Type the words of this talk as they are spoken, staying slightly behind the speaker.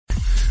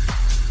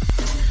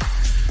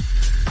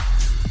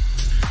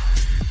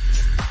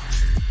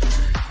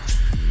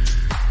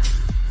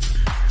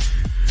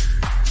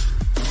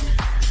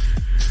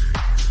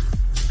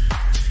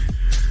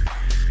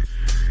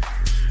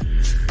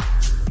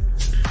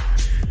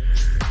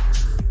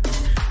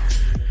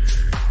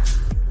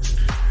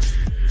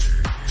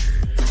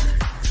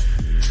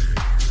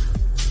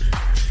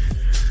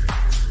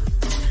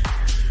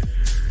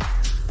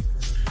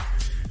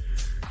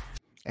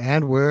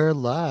And we're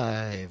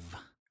live.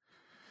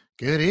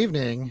 Good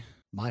evening,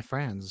 my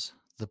friends,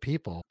 the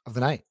people of the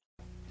night.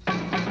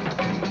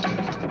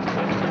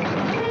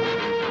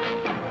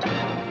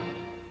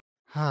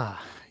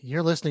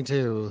 You're listening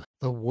to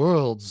the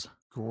world's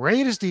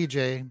greatest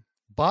DJ,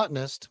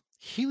 botanist,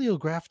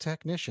 heliograph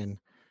technician,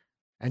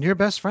 and your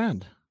best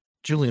friend,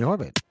 Julian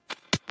Orbit.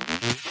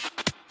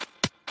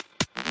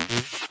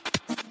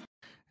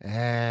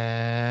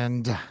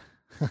 And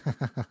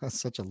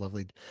such a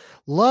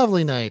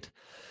lovely night.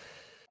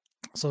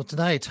 So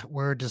tonight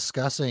we're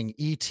discussing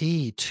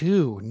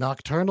ET2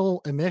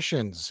 Nocturnal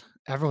Emissions,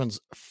 everyone's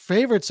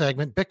favorite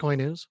segment, Bitcoin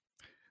news,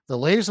 the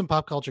latest in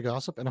pop culture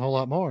gossip, and a whole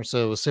lot more.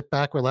 So sit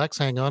back, relax,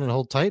 hang on, and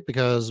hold tight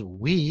because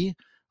we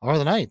are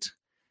the night.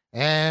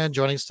 And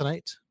joining us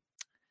tonight,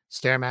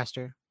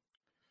 Stairmaster,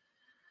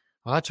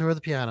 auteur of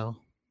the piano,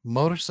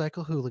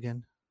 motorcycle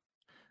hooligan,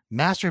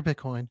 master of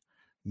Bitcoin,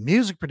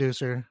 music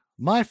producer,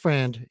 my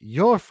friend,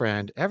 your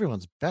friend,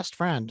 everyone's best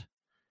friend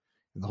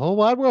in the whole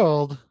wide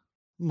world,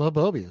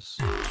 Mobobius.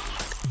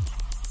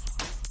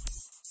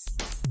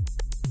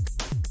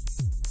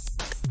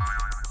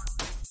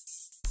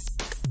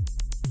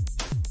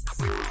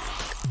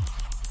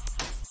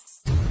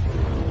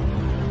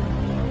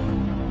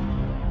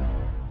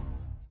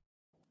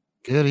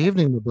 Good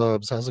evening,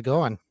 Mobobs. How's it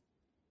going?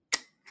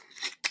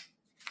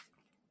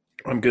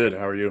 I'm good.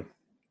 How are you?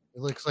 It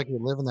looks like you're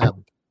living that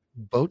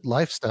boat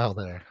lifestyle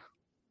there.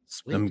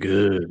 Sweet. I'm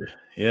good.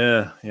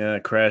 Yeah. I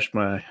crashed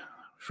my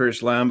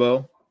first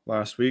Lambo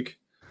last week.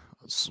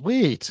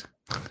 Sweet.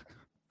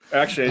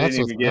 Actually, I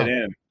didn't even get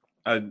in.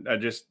 I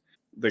just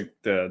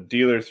the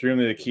dealer threw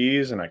me the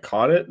keys and I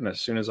caught it, and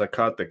as soon as I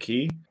caught the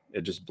key,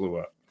 it just blew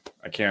up.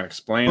 I can't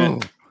explain it. I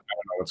don't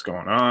know what's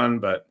going on,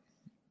 but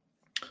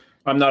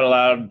I'm not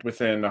allowed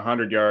within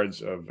 100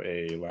 yards of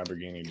a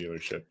Lamborghini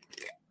dealership.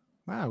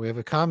 Wow, we have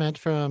a comment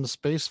from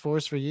Space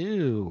Force for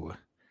you.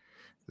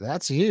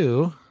 That's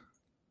you,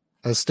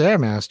 a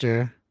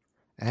Stairmaster,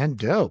 and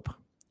dope.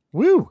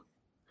 Woo!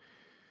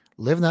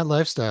 Living that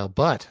lifestyle,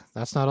 but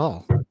that's not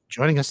all.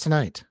 Joining us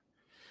tonight,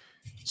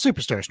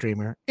 superstar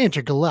streamer,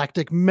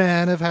 intergalactic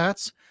man of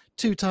hats,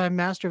 two-time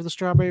master of the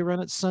Strawberry Run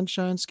at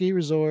Sunshine Ski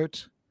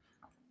Resort.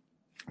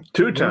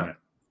 Two-time.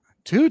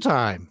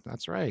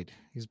 That's right.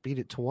 He's beat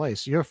it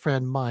twice. Your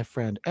friend, my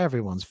friend,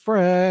 everyone's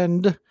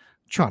friend,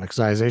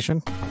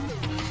 Tronicization.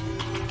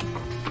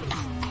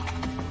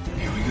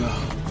 Here we go.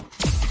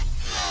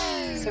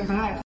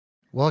 Survive.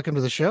 Welcome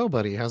to the show,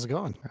 buddy. How's it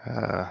going?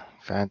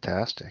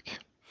 Fantastic.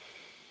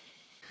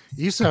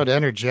 You sound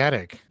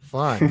energetic.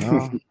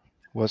 Fun.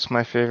 What's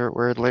my favorite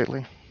word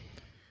lately?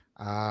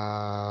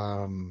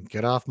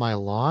 Get off my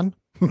lawn.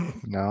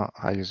 No,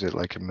 I used it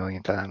like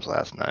 1,000,000 times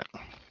last night.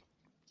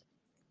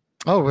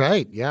 Oh,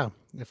 right. Yeah.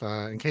 If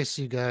in case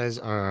you guys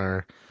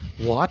are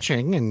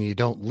watching and you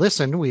don't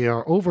listen, we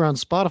are over on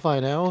Spotify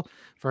now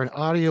for an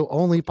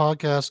audio-only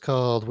podcast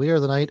called We Are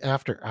the Night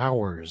After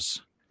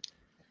Hours.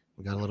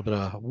 We got a little bit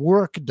of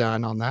work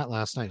done on that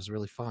last night. It was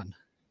really fun.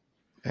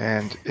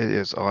 And it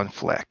is on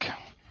fleck.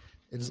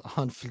 It is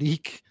on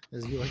fleek,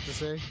 as you like to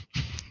say.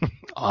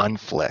 On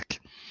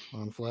fleck.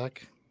 On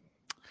fleck.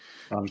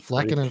 On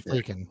Flecking and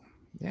fleeking.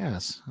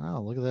 Yes.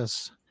 Oh, look at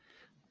this.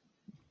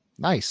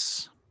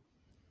 Nice.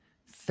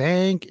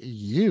 Thank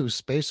you,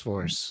 Space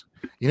Force.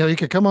 You know, you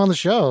could come on the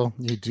show.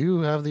 You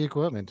do have the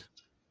equipment.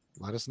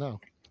 Let us know.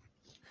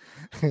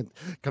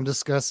 Come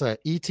discuss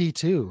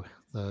ET2. Do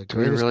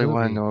we really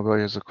want to know about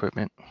his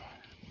equipment?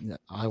 Yeah,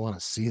 I want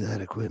to see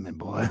that equipment,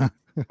 boy.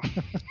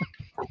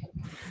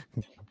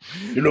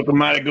 You're looking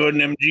mighty good in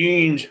them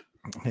jeans.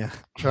 Yeah,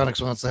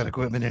 Tronics wants that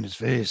equipment in his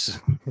face.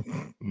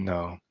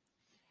 No.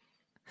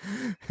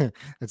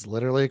 It's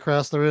literally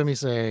across the room. He's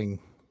saying,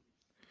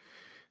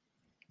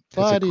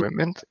 His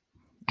equipment?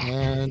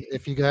 And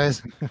if you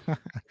guys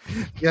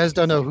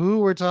don't know who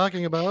we're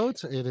talking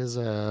about, it is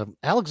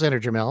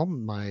Alexander Jamel,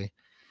 my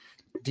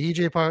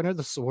DJ partner,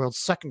 the world's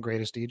second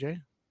greatest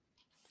DJ.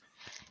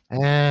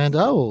 And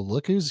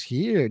look who's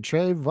here,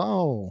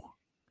 Trayvon,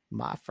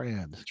 my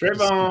friend.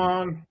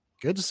 Trayvon.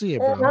 Good to see you,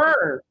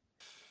 bro.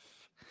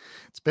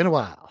 It's been a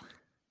while.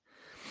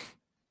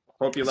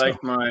 Hope you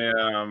liked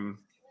my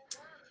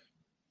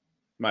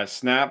my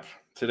snap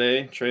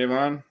today,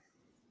 Trayvon,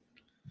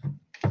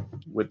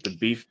 with the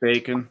beef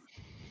bacon.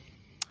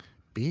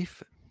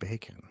 Beef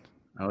bacon.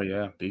 Oh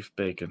yeah, beef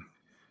bacon.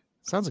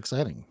 Sounds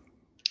exciting.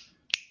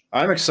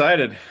 I'm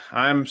excited.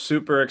 I'm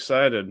super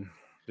excited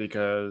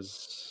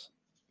because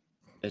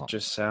it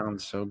just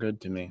sounds so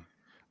good to me.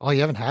 Oh,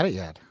 you haven't had it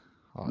yet?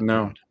 Oh,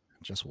 no. Dude.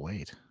 Just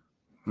wait.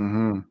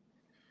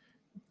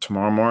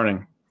 Tomorrow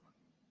morning.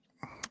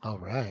 All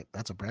right.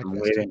 That's a breakfast.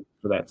 I'm waiting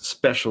for that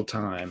special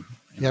time.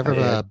 You ever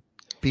have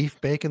beef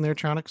bacon there,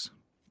 Tronics?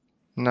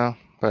 No,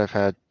 but I've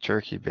had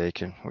turkey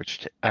bacon,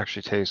 which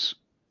actually tastes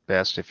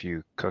best if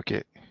you cook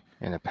it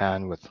in a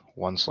pan with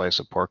one slice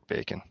of pork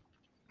bacon.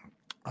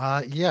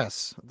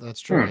 Yes, that's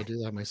true. I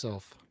do that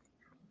myself.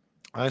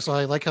 I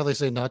like how they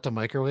say not to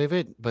microwave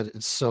it, but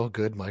it's so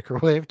good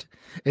microwaved.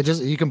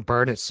 You can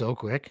burn it so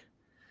quick.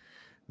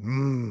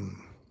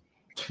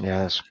 Yeah,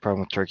 that's the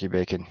problem with turkey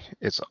bacon.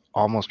 It's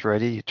almost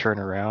ready. You turn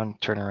around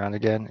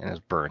again, and it's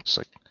burnt. It's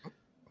like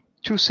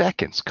 2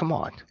 seconds. Come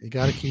on. You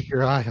got to keep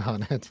your eye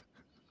on it.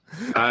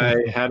 I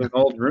had an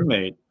old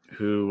roommate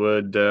who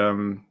would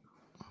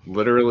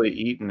literally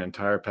eat an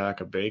entire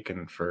pack of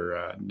bacon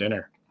for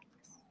dinner.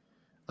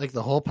 Like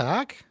the whole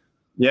pack?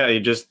 Yeah, you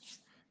just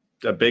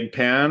a big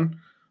pan,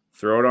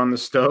 throw it on the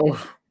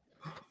stove,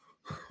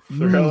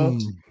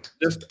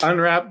 just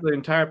unwrap the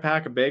entire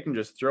pack of bacon,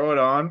 just throw it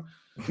on,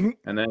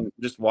 and then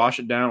just wash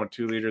it down with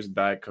 2 liters of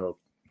Diet Coke.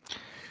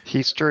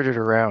 He stirred it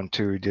around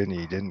too, didn't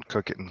he? He didn't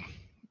cook it in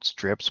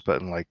strips,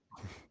 but in like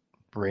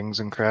rings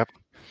and crap.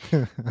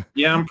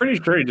 Yeah, I'm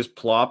pretty sure he just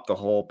plopped the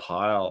whole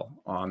pile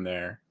on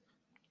there.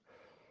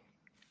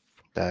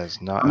 That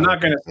is not. I'm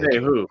not going to say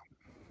who,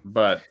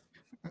 but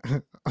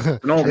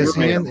is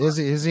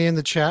he in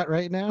the chat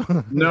right now?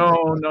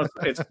 No,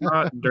 it's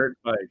not dirt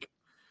bike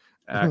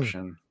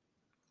action.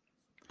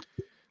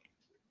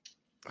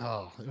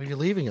 Oh, you're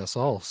leaving us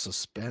all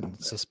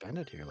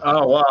suspended here.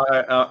 Oh well,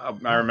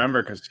 I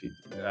remember because he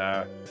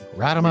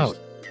rat him out.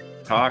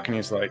 Talking,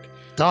 he's like,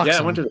 Dox yeah,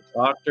 him. I went to the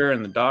doctor,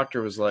 and the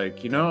doctor was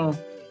like,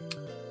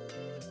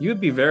 you'd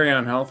be very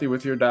unhealthy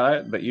with your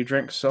diet, but you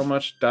drink so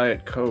much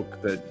Diet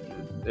Coke that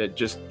it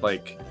just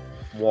like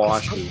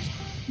washes.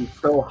 He's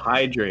so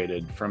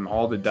hydrated from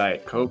all the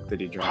Diet Coke that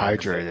he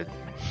drank. Hydrated.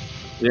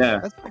 Yeah.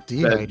 That's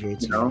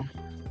dehydrates.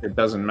 It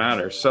doesn't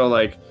matter. So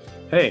like,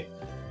 hey,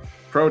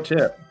 pro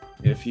tip: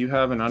 if you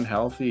have an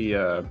unhealthy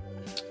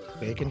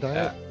bacon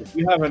diet, if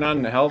you have an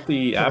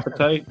unhealthy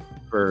appetite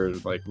for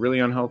like really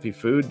unhealthy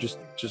food, just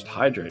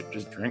hydrate.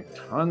 Just drink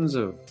tons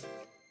of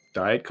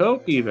Diet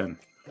Coke. Even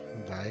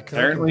Diet Coke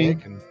apparently, and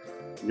bacon.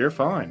 you're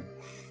fine.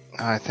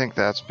 I think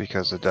that's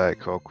because the Diet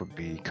Coke would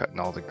be cutting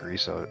all the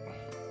grease out.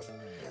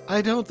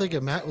 I don't think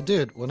it matters.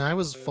 Dude, when I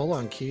was full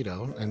on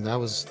keto, and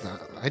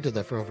I did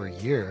that for over a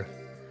year,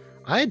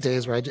 I had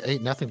days where I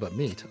ate nothing but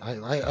meat.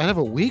 I have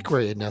a week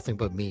where I ate nothing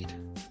but meat.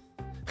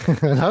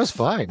 And I was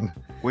fine.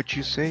 Would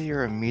you say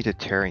you're a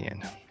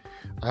meatitarian?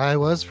 I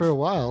was for a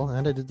while,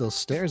 and I did those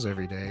stairs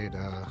every day.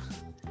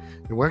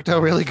 It worked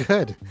out really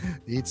good.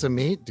 Eat some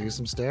meat, do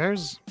some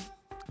stairs.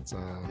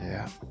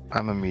 Yeah,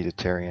 I'm a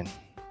meatitarian.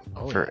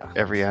 For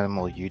every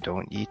animal you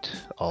don't eat,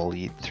 I'll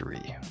eat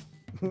 3.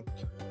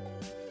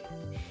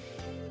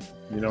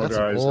 That's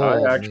guys,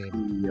 I actually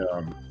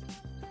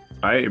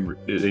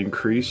it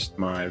increased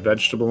my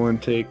vegetable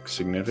intake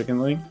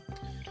significantly.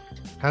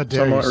 How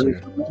dare you,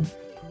 sir?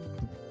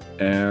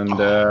 And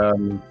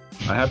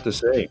I have to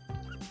say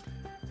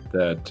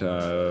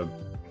that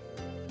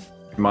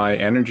my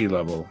energy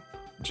level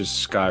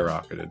just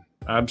skyrocketed.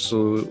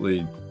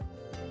 Absolutely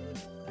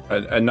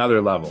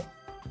another level.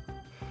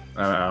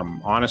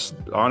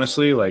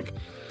 Honestly, like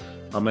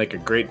I'll make a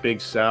great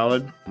big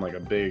salad, like a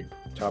big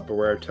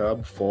Tupperware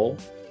tub full,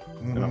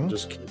 and I'll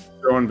just keep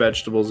throwing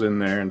vegetables in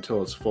there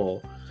until it's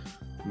full,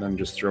 and then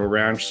just throw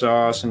ranch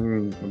sauce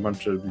and a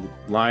bunch of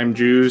lime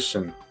juice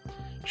and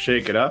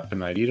shake it up,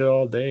 and I'd eat it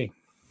all day,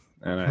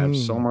 and I have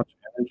so much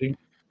energy.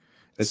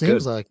 It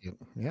seems like it.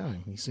 Yeah,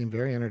 you seem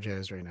very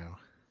energized right now.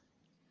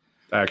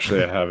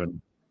 Actually, I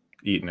haven't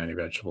eaten any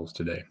vegetables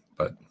today,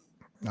 but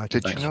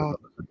did you know?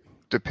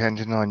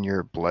 Depending on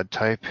your blood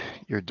type,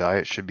 your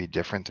diet should be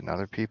different than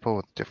other people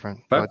with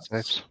different blood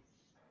types.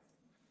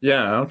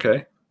 Yeah,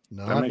 okay.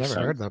 No, I've never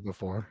heard that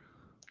before.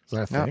 Is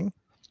that a thing?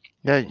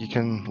 Yeah, you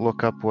can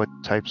look up what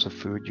types of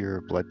food your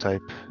blood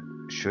type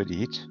should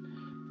eat.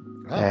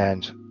 Oh.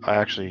 And I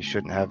actually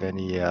shouldn't have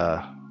any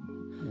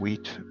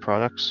wheat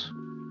products,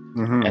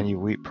 any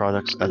wheat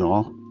products at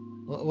all.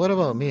 What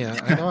about me?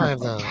 I know I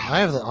have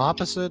the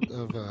opposite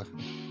of.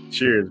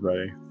 Cheers,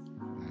 buddy.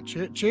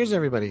 Cheers,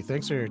 everybody.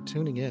 Thanks for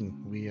tuning in.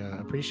 We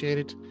appreciate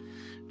it.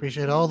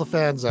 Appreciate all the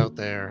fans out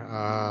there.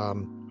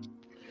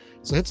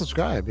 So hit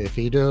subscribe. If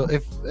you don't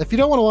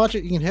want to watch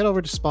it, you can head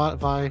over to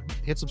Spotify,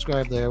 hit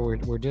subscribe there.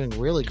 We're doing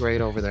really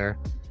great over there.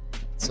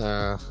 It's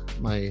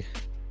my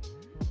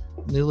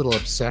new little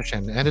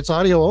obsession, and it's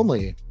audio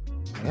only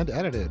and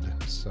edited,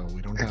 so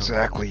we don't have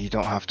exactly. You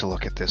don't have to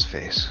look at this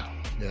face.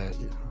 Yeah,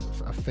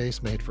 a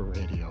face made for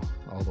radio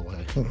all the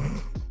way.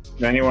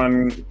 If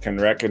anyone can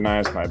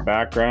recognize my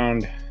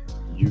background,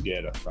 you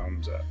get a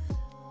thumbs up.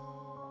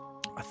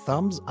 A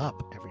thumbs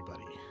up,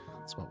 everybody.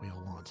 That's what we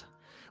all want.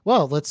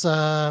 Well, let's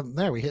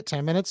there we hit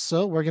 10 minutes,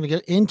 so we're going to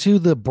get into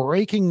the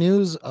breaking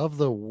news of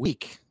the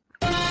week.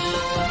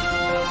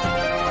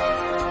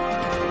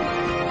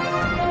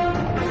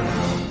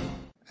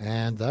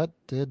 And that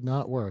did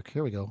not work.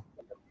 Here we go.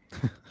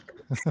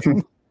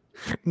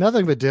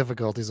 Nothing but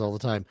difficulties all the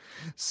time.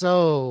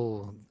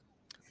 So,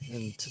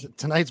 in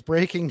tonight's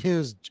breaking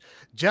news,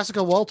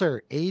 Jessica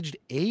Walter, aged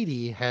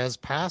 80, has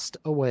passed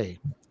away.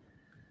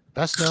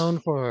 Best known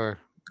for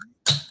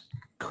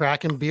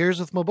cracking beers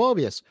with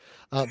Mobobius.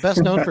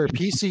 Best known for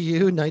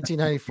PCU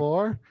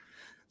 1994,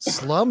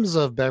 Slums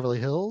of Beverly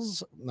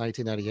Hills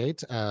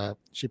 1998.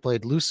 She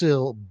played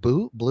Lucille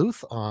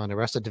Bluth on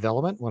Arrested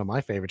Development, one of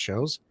my favorite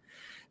shows,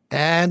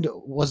 and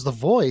was the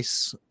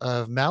voice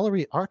of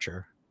Mallory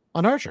Archer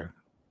on Archer,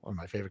 one of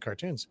my favorite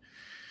cartoons.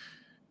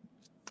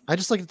 I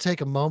just like to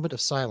take a moment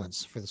of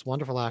silence for this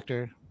wonderful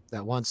actor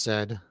that once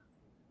said,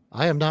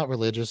 "I am not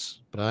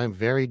religious, but I am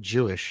very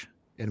Jewish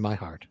in my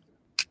heart."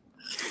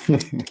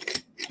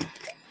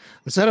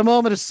 Let's have a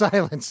moment of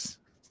silence.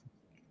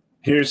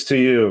 Here's to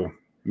you,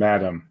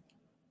 madam.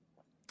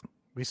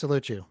 We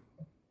salute you.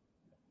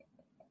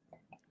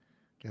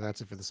 Okay,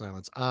 that's it for the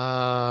silence.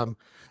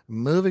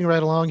 Moving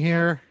right along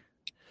here.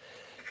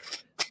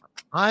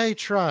 I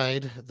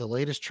tried the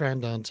latest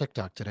trend on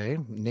TikTok today.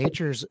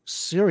 Nature's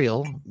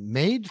cereal,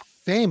 made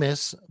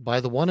famous by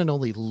the one and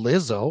only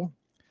Lizzo.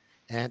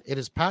 And it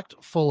is packed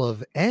full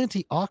of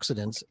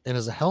antioxidants and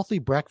is a healthy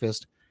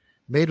breakfast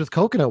made with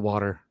coconut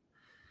water.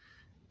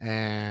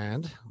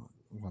 And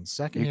 1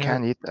 second. You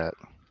can't eat that.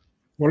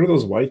 What are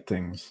those white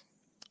things?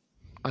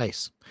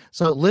 Ice.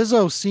 So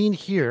Lizzo seen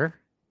here.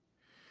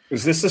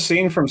 Is this the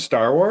scene from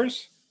Star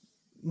Wars?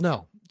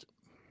 No.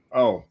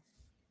 Oh.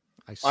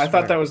 I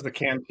thought that was the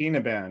Cantina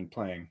band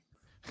playing.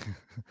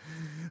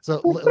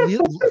 So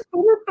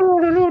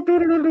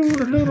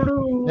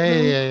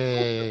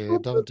hey,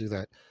 don't do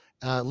that.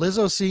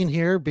 Lizzo, seen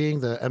here being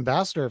the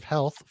ambassador of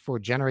health for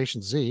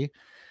Generation Z,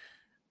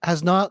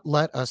 has not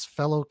let us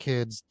fellow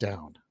kids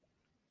down.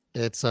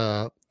 It's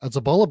a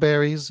bowl of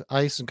berries,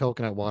 ice, and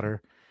coconut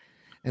water,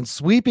 and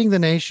sweeping the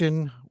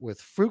nation with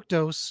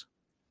fructose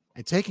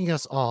and taking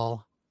us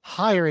all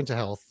higher into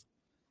health.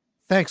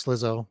 Thanks,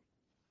 Lizzo.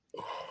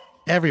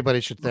 Everybody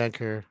should thank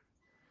her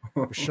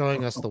for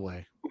showing us the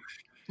way.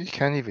 You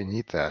can't even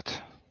eat that.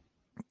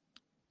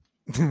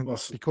 Well,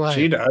 Be quiet.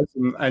 She does,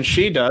 and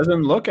she does,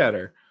 and look at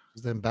her.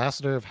 She's the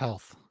ambassador of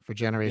health for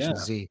Generation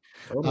Z.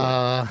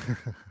 Totally.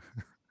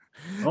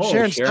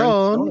 Sharon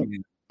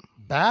Stone,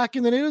 back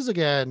in the news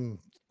again.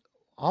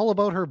 All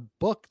about her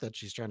book that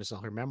she's trying to sell,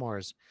 her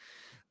memoirs.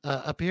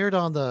 Appeared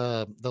on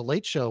the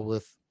Late Show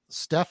with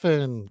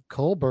Stephen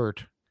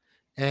Colbert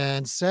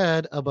and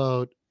said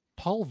about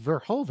Paul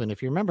Verhoeven.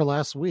 If you remember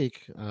last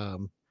week,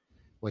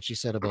 what she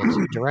said about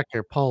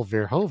director Paul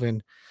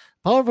Verhoeven.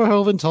 Paul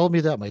Verhoeven told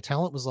me that my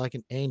talent was like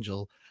an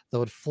angel that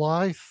would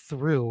fly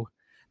through,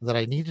 that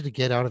I needed to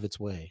get out of its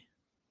way.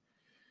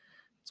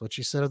 That's what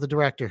she said of the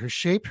director, who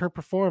shaped her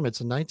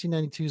performance in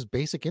 1992's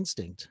Basic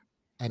Instinct.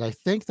 And I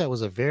think that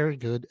was a very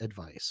good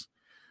advice.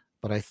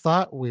 But I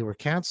thought we were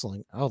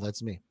canceling. Oh,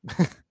 that's me.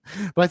 But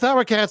I thought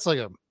we're canceling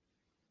him.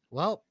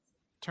 Well,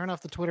 turn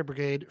off the Twitter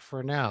brigade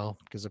for now,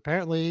 because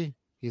apparently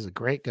he's a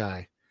great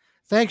guy.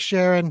 Thanks,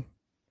 Sharon.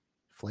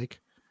 Flake.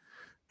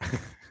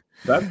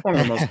 That's one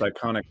of the most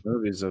iconic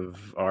movies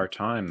of our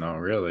time, though,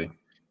 really.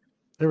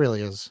 It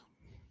really is.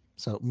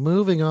 So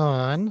moving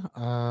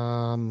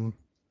on.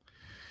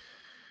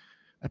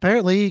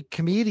 Apparently,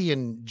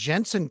 comedian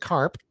Jensen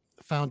Karp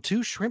found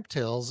 2 shrimp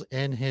tails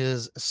in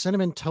his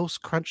Cinnamon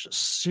Toast Crunch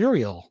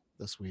cereal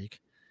this week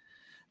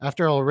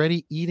after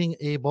already eating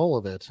a bowl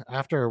of it,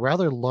 after a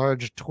rather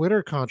large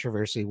Twitter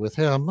controversy with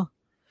him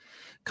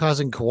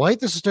causing quite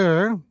the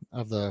stir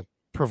of the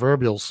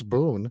proverbial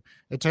spoon.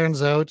 It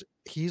turns out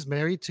he's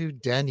married to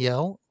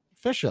Danielle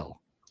Fishel.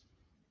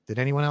 Did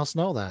anyone else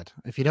know that?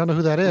 If you don't know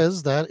who that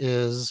is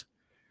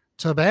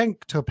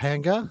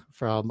Topanga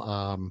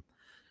from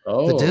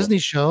the Disney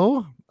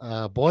show,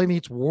 Boy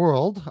Meets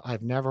World.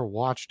 I've never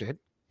watched it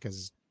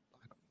because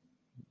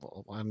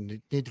I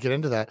need to get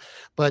into that.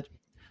 But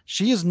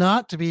she is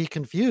not to be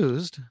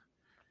confused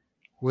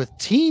with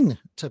teen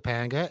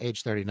Topanga,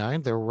 age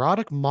 39, the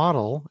erotic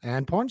model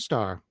and porn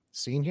star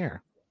seen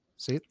here.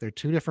 See, they're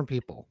 2 different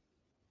people.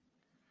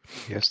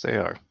 Yes, they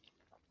are.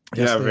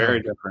 Yeah,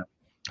 very different.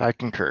 I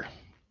concur.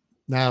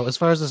 Now, as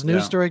far as this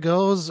news story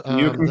goes,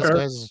 you concur? this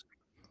guy's...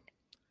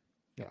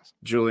 Yes.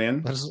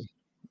 Julian?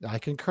 I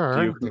concur.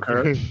 Do you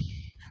concur? Very,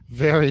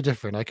 very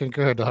different. I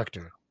concur,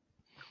 Doctor.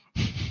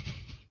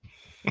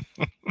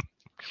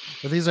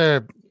 But these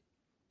are,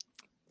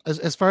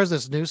 as far as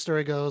this news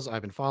story goes,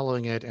 I've been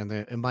following it, and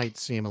it might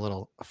seem a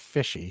little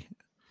fishy,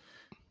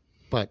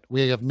 but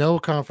we have no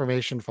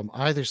confirmation from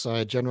either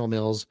side, General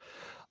Mills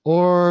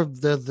or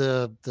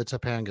the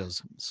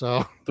Topangas.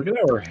 So look at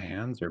how her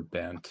hands are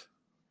bent.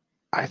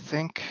 I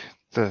think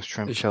the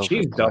shrimp tails.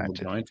 She's double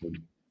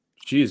jointed.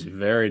 She's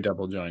very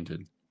double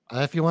jointed.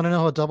 If you want to know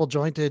how double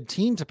jointed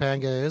teen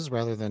Topanga is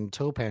rather than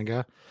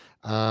Topanga,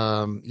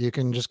 you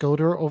can just go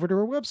over to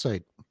her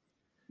website.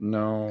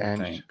 No,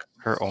 and thanks.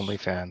 Her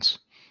OnlyFans.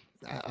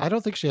 I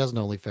don't think she has an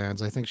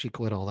OnlyFans. I think she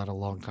quit all that a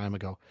long time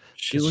ago.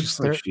 She looks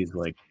like she's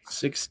like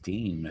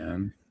 16,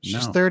 man.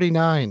 She's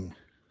 39.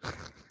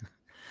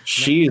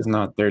 She is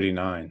not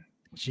 39.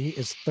 She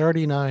is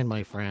 39,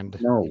 my friend.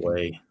 No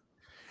way.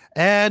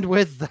 And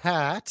with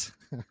that,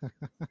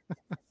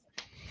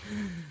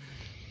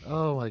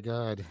 oh my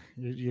God,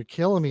 you're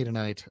killing me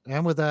tonight.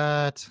 And with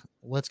that,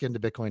 let's get into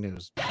Bitcoin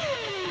news.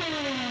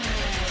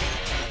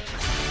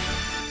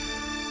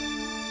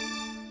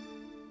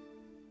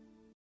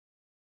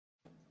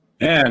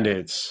 And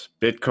it's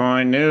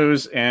Bitcoin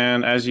news.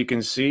 And as you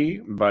can see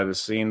by the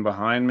scene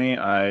behind me,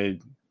 I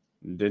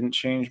didn't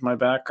change my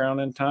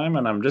background in time,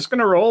 and I'm just going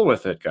to roll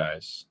with it,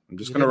 guys. I'm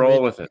just going to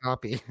roll with it.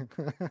 Copy.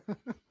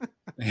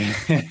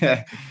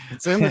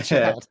 It's in the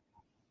chat.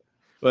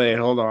 Wait,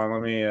 hold on.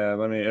 Let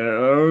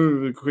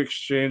me quick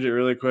exchange it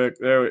really quick.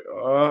 There we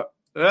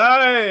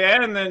hey,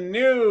 and the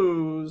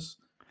news.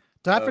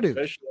 Time for news.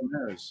 Official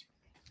news.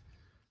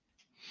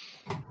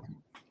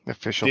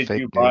 Official Did fake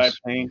you buy news.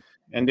 paint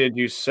and did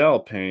you sell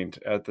paint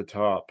at the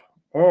top?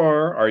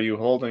 Or are you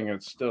holding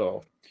it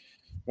still?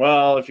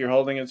 Well, if you're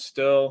holding it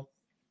still,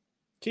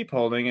 keep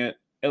holding it.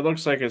 It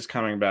looks like it's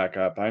coming back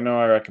up. I know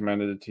I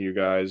recommended it to you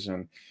guys,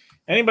 and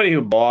anybody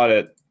who bought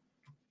it,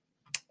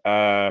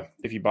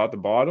 if you bought the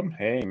bottom,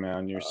 hey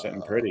man, you're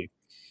sitting pretty.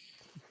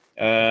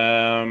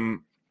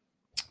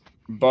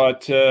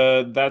 But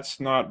that's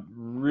not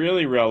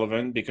really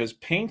relevant because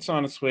paint's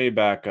on its way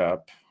back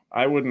up.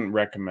 I wouldn't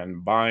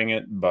recommend buying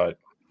it, but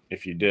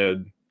if you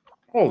did,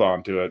 hold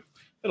on to it.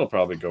 It'll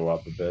probably go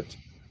up a bit.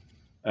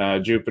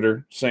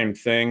 Jupiter, same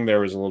thing.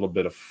 There was a little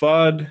bit of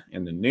FUD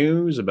in the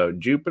news about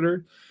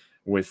Jupiter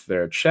with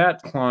their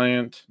chat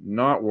client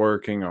not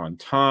working on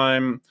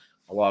time.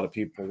 A lot of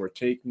people were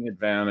taking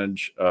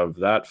advantage of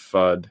that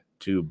FUD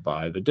to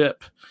buy the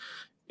dip.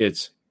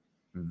 It's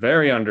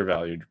very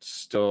undervalued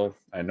still.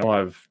 I know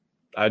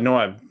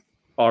I've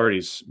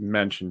already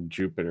mentioned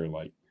Jupiter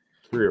like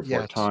 3 or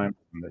 4 times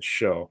on this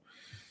show.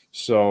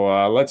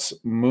 So let's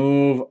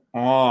move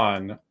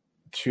on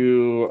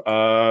to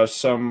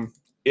some.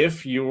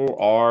 If you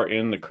are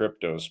in the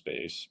crypto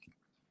space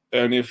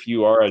and if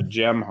you are a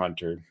gem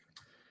hunter,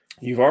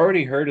 you've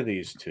already heard of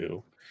these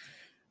two.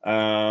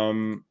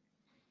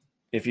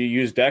 If you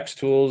use Dex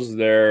tools,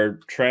 they're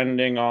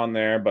trending on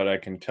there, but I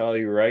can tell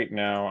you right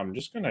now, I'm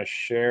just going to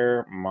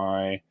share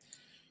my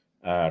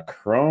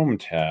Chrome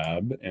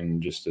tab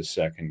in just a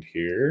second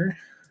here.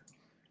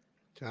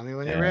 Tell me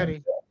when you're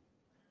ready.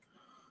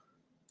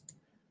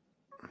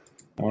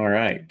 All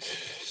right.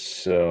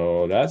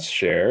 So that's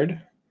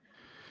shared.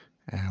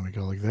 And we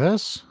go like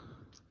this.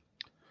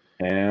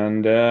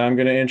 And I'm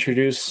going to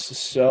introduce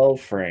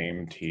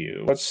Cellframe to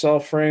you. What's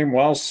Cellframe?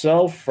 Well,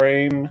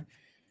 Cellframe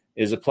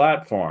is a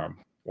platform.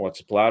 What's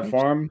a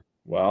platform?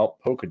 Well,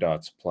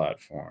 Polkadot's a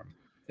platform.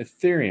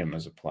 Ethereum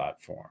is a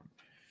platform.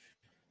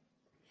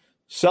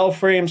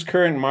 Cellframe's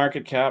current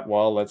market cap,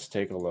 well, let's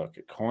take a look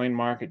at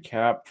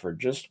CoinMarketCap for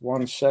just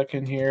 1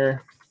 second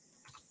here.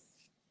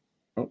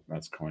 Oh,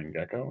 that's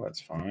CoinGecko.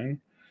 That's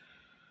fine.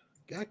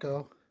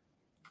 Gecko.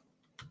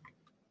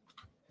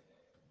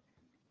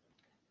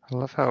 I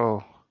love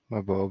how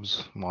my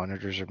bulb's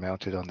monitors are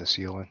mounted on the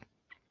ceiling.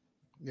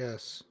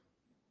 Yes.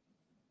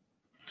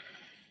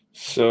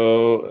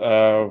 So,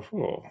 oh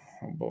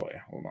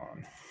boy, hold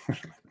on.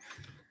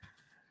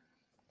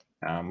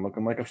 I'm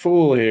looking like a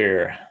fool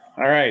here.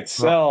 All right,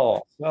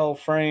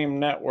 Cellframe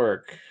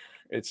Network.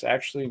 It's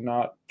actually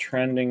not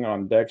trending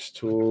on Dex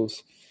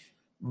tools,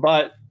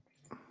 but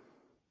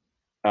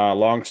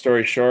long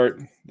story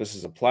short, this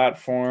is a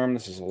platform.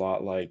 This is a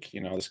lot like,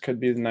 this could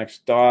be the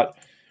next DOT.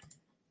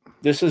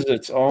 This is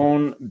its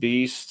own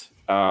beast.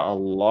 A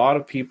lot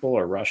of people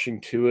are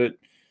rushing to it.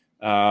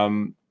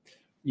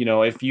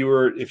 If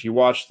you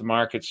watch the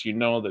markets, you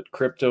know that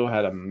crypto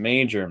had a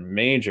major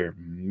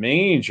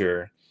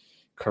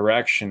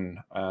correction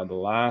the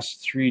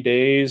last 3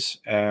 days,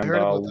 and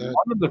a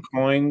lot of the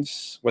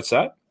coins. What's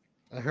that?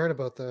 I heard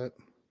about that.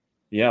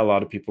 Yeah, a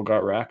lot of people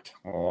got wrecked.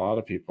 A lot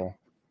of people,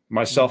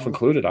 myself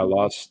included. I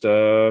lost.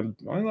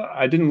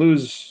 I didn't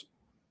lose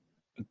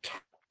a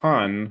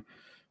ton,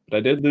 but I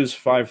did lose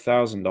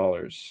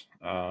 $5,000.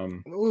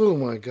 Oh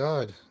my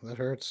God, that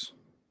hurts.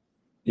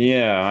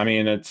 Yeah, I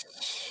mean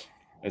it's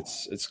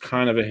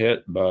kind of a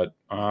hit, but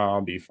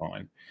I'll be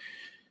fine.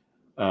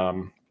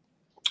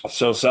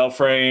 So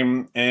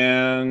Cellframe,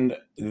 and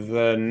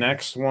the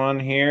next one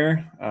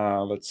here,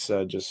 let's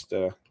just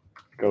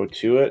go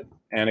to it.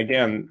 And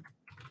again,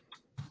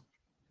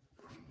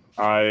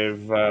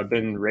 I've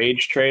been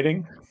rage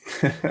trading.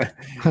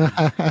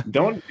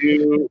 Don't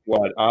do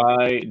what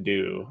I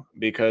do,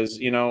 because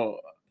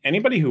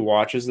anybody who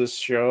watches this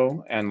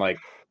show and like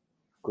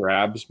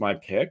grabs my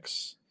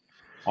picks,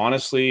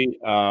 honestly,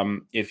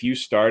 if you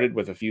started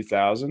with a few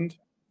thousand,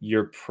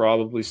 you're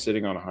probably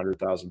sitting on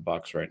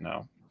 $100,000 right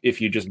now. If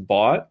you just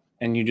bought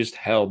and you just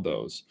held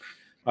those.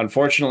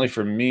 Unfortunately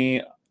for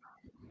me,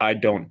 I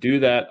don't do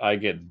that. I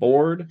get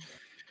bored.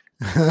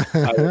 I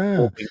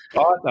was holding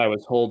DOT. I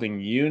was holding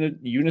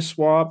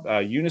Uniswap,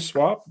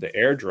 the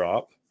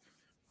airdrop,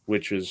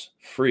 which was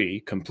free,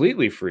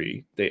 completely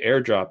free. They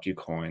airdropped you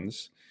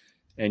coins,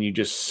 and you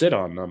just sit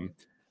on them.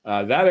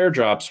 That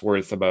airdrop's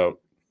worth about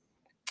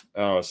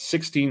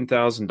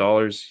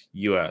 $16,000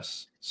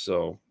 US.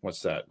 So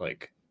what's that,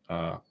 like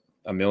 $1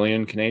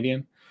 million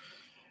Canadian?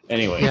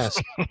 Anyways, yes.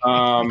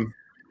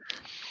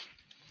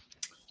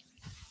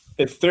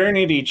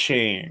 Eternity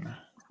Chain.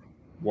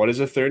 What is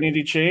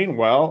Eternity Chain?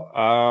 Well,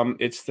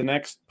 it's the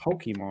next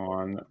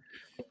Pokemon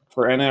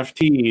for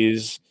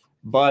NFTs,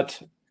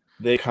 but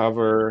they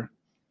cover.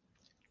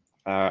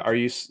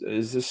 Is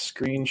this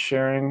screen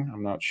sharing?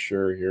 I'm not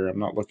sure here. I'm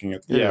not looking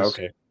at. Yeah,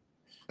 okay.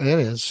 It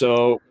is.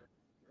 So,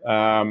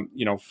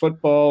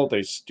 football.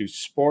 They do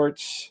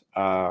sports,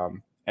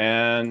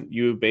 and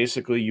you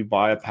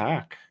buy a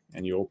pack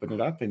and you open it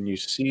up and you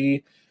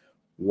see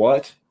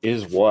what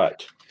is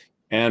what.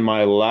 And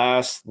my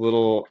last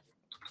little,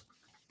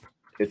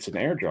 it's an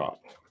airdrop.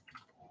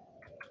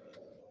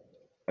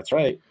 That's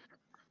right.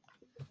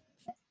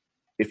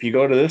 If you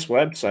go to this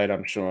website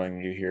I'm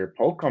showing you here,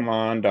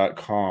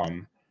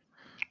 Pokemon.com.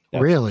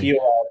 Really?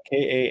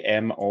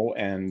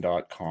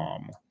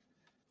 Pokkamon.com.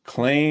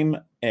 Claim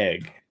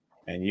egg,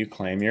 and you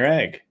claim your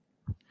egg.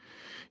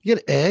 You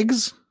get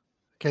eggs?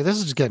 Okay, this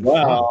is just getting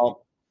fun.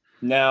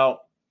 Now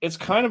it's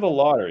kind of a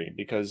lottery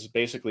because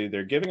basically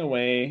they're giving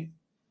away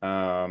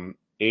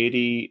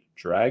 80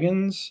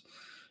 dragons.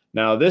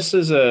 Now this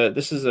is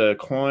a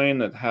coin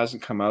that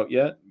hasn't come out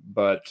yet,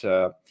 but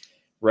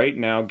right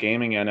now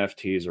gaming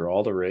NFTs are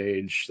all the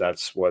rage.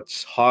 That's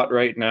what's hot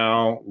right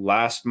now.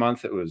 Last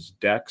month it was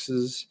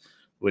DEXs,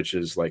 which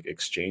is like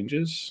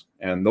exchanges,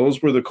 and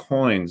those were the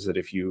coins that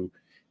if you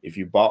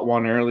bought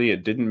one early,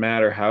 it didn't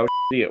matter how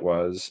shitty it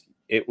was,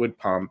 it would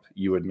pump.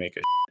 You would make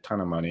a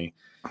ton of money.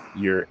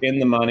 You're in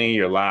the money.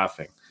 You're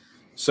laughing.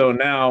 So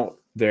now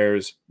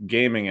there's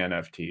gaming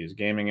NFTs.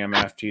 Gaming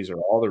NFTs are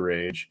all the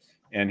rage.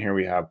 And here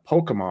we have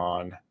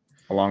Pokemon,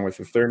 along with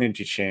the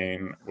Eternity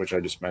Chain, which I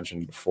just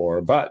mentioned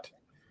before. But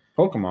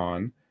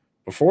Pokemon,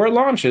 before it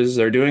launches,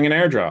 they're doing an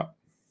airdrop.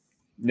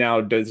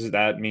 Now, does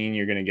that mean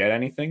you're going to get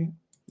anything?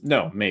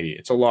 No, maybe.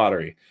 It's a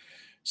lottery.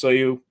 So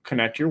you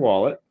connect your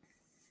wallet,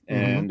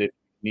 and if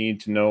you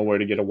need to know where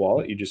to get a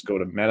wallet, you just go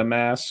to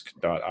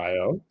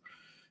metamask.io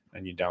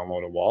and you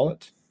download a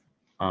wallet.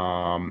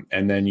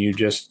 And then you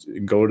just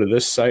go to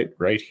this site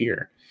right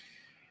here.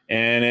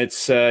 And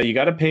it's you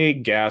got to pay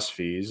gas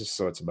fees,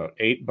 so it's about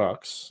 $8.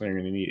 So you're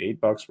going to need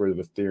 $8 worth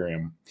of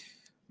Ethereum.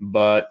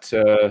 But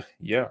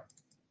yeah,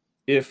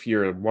 if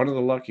you're one of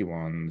the lucky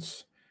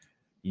ones,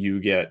 you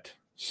get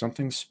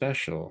something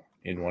special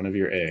in one of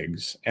your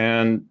eggs.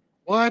 And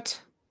what?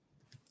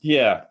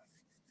 Yeah,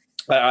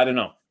 I don't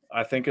know.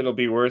 I think it'll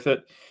be worth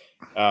it.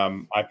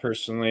 I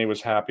personally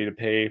was happy to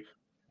pay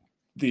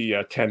the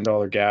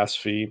 $10 gas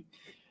fee.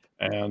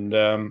 And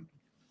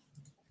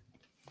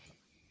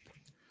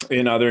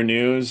in other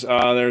news,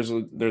 there's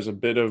a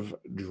bit of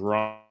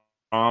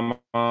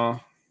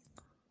drama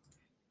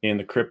in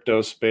the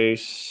crypto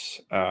space,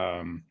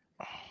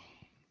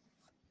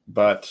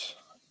 but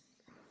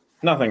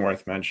nothing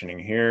worth mentioning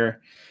here.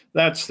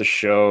 That's the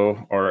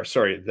show, or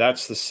sorry,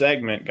 that's the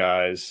segment,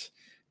 guys.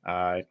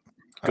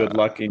 Good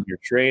luck in your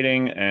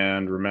trading,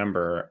 and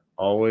remember,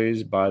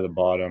 always buy the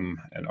bottom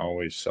and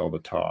always sell the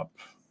top.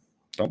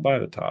 Don't buy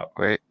the top.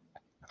 Wait,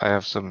 I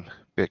have some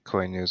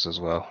Bitcoin news as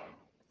well.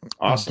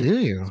 Awesome. Do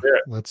you?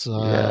 Let's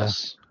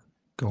yes.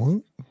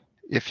 Go.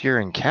 If you're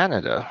in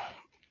Canada,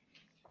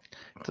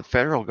 the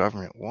federal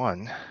government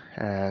won,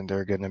 and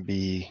they're going to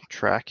be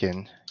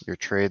tracking your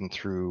trading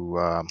through.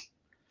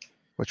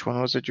 Which one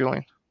was it,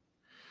 Julian?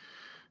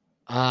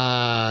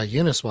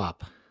 Uniswap.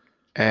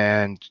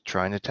 And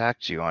trying to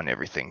tax you on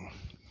everything.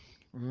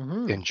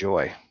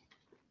 Enjoy.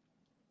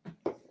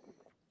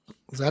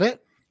 Is that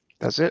it?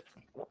 That's it.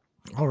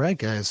 All right,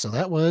 guys. So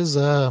that was,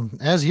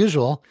 as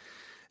usual,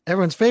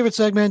 everyone's favorite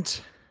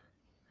segment,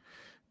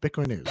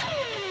 Bitcoin News.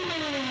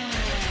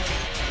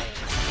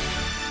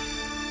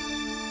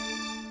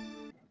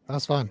 That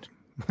was fun.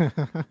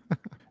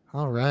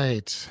 All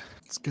right.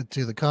 Let's get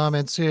to the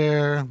comments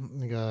here.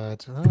 We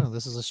got,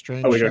 this is a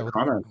strange we show. got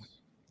comments.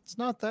 It's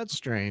not that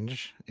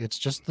strange. It's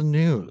just the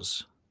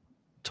news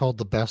told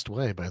the best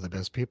way by the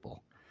best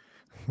people.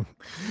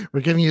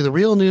 We're giving you the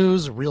real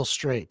news, real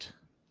straight.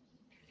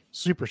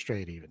 Super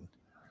straight even.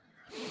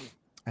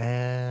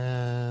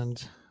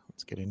 And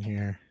let's get in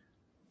here.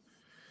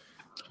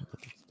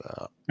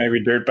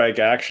 Maybe Dirt Bike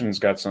Action's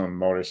got some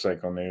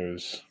motorcycle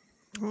news.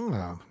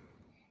 Oh.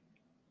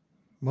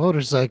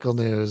 Motorcycle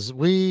news.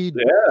 We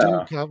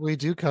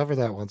do cover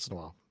that once in a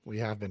while. We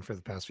have been for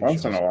the past few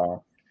once shows. in a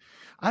while.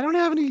 I don't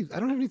have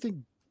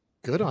anything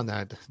good on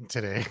that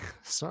today.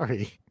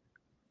 Sorry.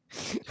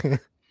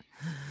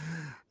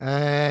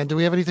 And do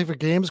we have anything for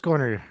Games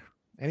Corner?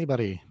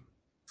 Anybody?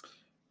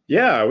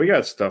 Yeah, we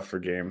got stuff for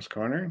Games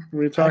Corner.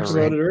 We talked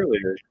about it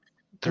earlier.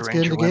 Let's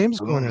get into Games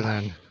Corner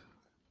then.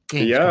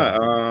 Games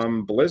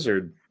Corner.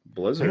 Blizzard's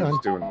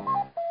doing.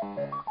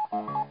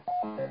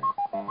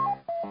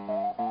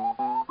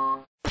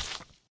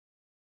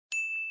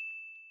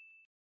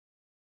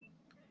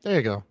 There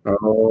you go.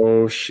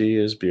 Oh, she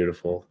is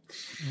beautiful.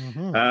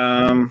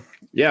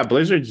 Yeah,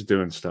 Blizzard's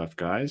doing stuff,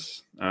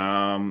 guys.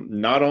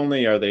 Not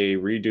only are they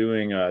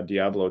redoing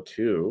Diablo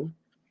 2,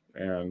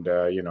 and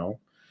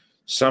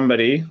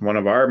somebody, one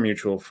of our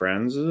mutual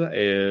friends,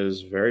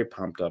 is very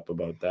pumped up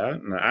about that,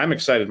 and I'm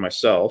excited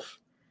myself.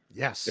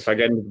 Yes. If I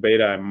get into the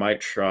beta, I might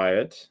try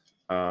it,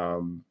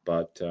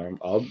 but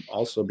I'll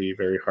also be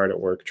very hard at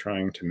work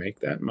trying to make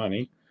that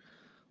money.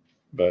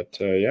 But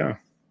yeah.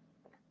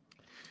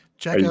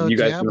 Check out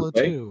Diablo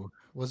 2.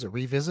 Was it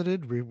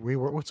revisited?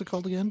 What's it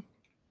called again?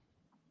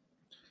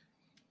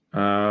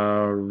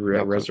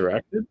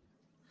 Resurrected.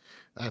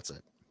 That's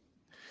it.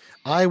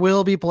 I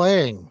will be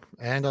playing,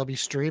 and I'll be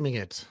streaming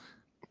it.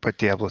 But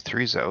Diablo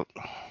 3's out.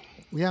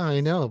 Yeah,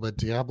 I know, but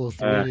Diablo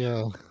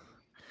 3...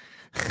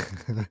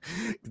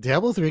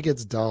 Diablo 3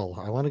 gets dull.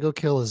 I want to go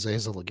kill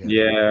Azazel again.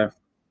 Yeah.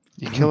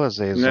 You kill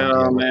Azazel.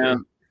 No,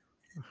 man.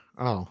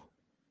 Oh.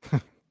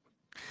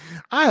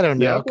 I don't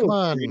know. Diablo Come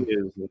on. 3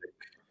 is like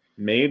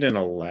made in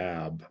a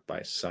lab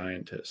by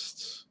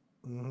scientists.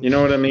 You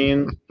know what I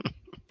mean?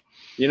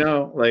 You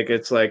know, like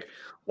it's like,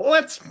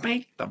 let's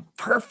make the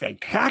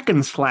perfect hack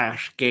and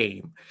slash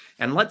game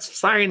and let's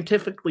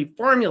scientifically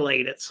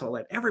formulate it so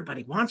that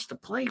everybody wants to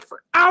play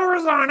for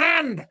hours on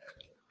end.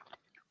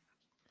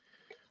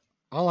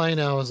 All I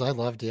know is I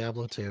love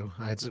Diablo 2.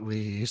 We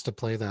used to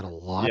play that a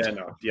lot. Yeah,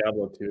 no,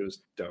 Diablo 2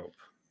 is dope.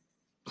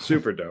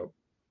 Super dope.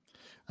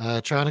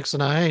 Tronics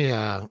and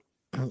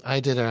I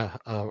did a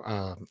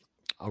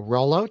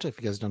rollout. If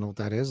you guys don't know what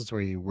that is, it's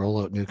where you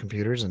roll out new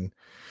computers and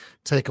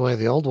take away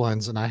the old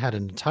ones. And I had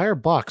an entire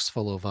box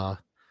full of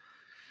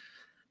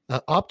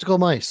optical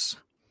mice.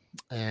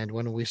 And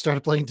when we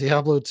started playing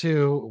Diablo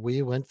 2,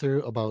 we went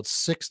through about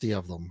 60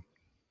 of them.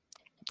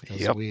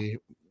 Because we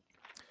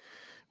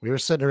were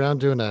sitting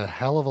around doing a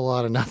hell of a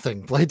lot of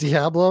nothing. Play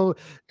Diablo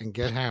and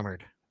get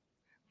hammered.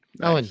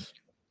 Nice. Oh, and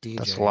DJ.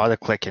 That's a lot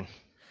of clicking.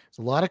 It's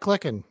a lot of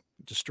clicking.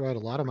 Destroyed a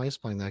lot of mice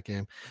playing that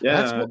game.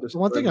 Yeah, that's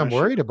one thing I'm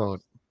worried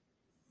about.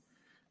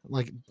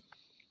 Like,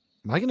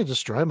 am I going to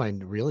destroy my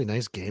really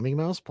nice gaming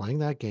mouse playing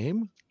that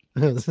game?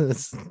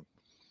 Haven't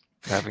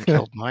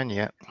killed mine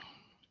yet.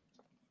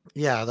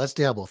 Yeah, that's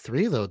Diablo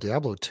 3 though.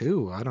 Diablo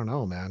 2, I don't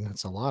know, man.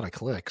 It's a lot of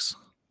clicks.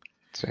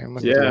 Same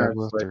with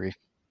Diablo 3.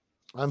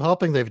 I'm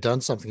hoping they've done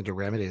something to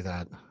remedy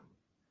that.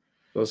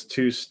 Those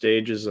 2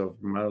 stages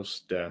of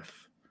mouse death.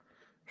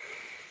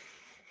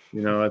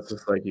 You know, it's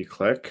just like you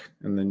click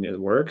and then it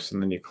works,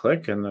 and then you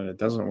click and then it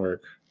doesn't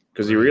work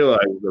because you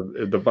realize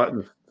the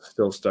button's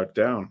still stuck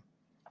down.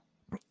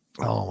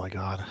 Oh my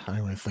god, I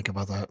didn't even think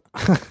about that.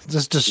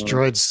 Just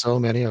destroyed so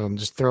many of them.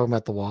 Just throw them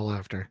at the wall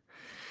after.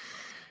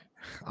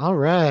 All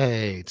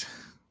right.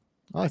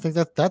 Well, I think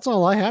that's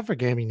all I have for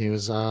gaming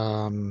news.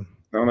 No,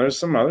 there's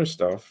some other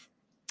stuff.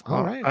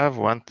 All right. I have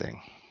one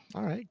thing.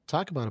 All right,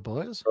 talk about it,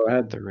 boys. Go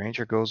ahead. The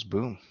Ranger goes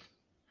boom.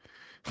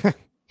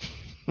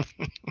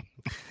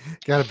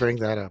 Got to bring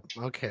that up.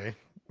 Okay.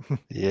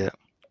 Yeah.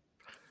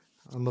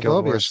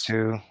 Guild Wars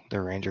 2, the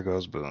Ranger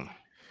goes boom.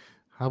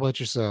 How about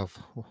yourself?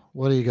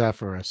 What do you got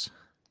for us?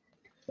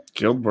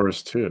 Guild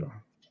Wars 2.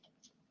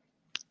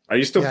 Are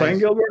you still playing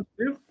Guild Wars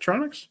 2,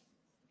 Tronics?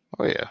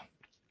 Oh, yeah.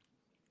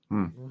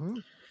 Mm-hmm.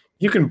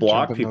 You can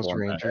block people on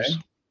Rangers. that, eh?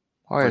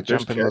 Oh, yeah,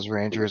 jump in those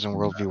Rangers in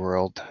World v.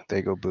 World.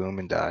 They go boom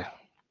and die.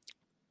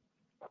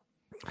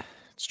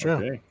 It's true.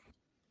 Okay.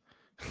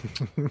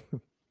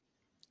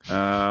 Speaking of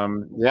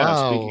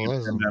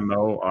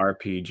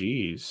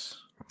MMORPGs.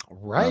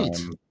 Right.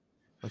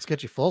 Let's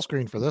get you full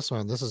screen for this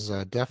one. This is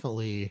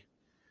definitely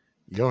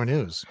your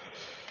news.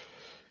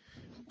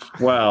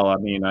 Well, I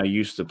mean, I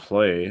used to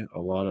play a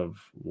lot of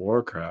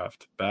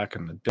Warcraft back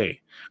in the day.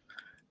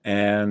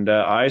 And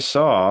I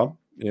saw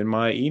in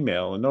my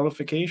email a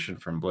notification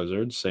from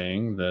Blizzard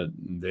saying that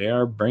they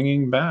are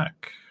bringing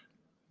back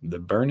the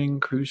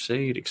Burning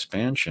Crusade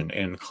expansion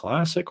in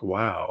Classic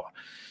WoW.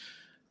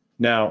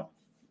 Now,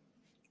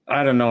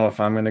 I don't know if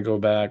I'm going to go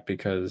back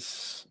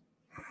because,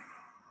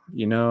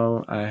 you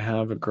know, I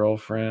have a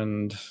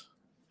girlfriend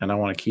and I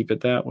want to keep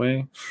it that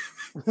way.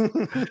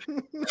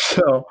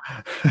 So,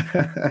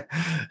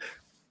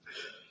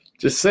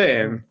 just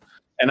saying.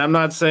 And I'm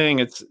not saying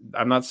games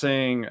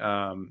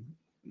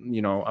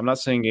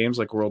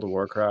like World of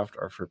Warcraft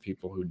are for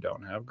people who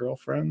don't have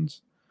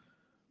girlfriends,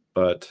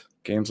 but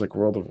games like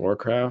World of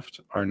Warcraft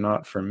are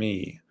not for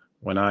me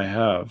when I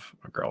have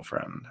a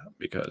girlfriend,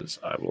 because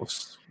I will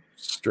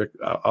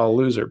I'll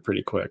lose her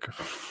pretty quick.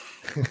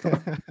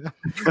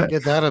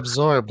 Get that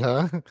absorbed,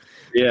 huh?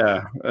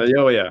 Yeah.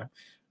 They're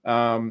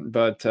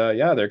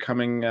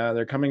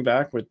coming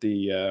back with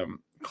the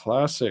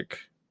classic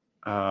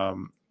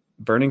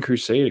Burning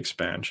Crusade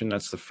expansion.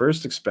 That's the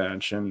first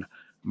expansion.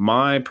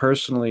 My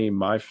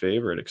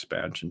favorite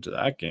expansion to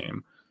that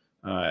game.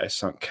 I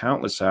sunk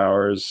countless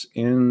hours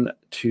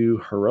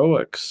into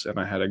heroics, and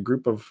I had a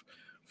group of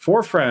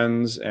 4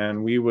 friends,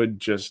 and we would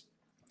just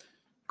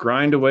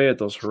grind away at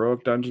those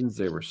heroic dungeons.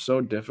 They were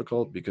so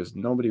difficult because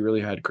nobody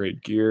really had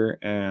great gear.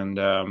 And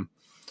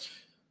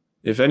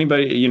if any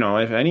of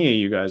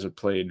you guys have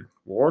played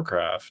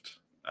Warcraft,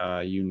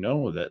 you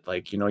know that,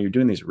 you're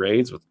doing these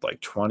raids with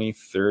 20,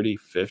 30,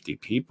 50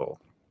 people.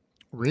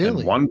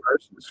 Really? And one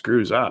person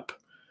screws up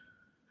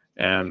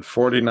and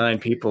 49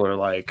 people are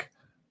like,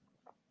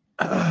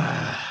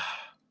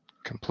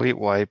 complete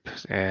wipe,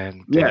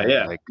 and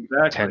exactly.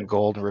 10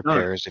 gold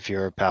repairs if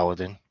you're a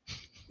paladin.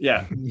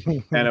 Yeah.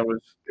 And it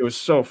was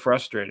so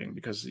frustrating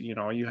because,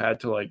 you had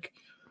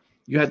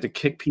to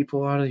kick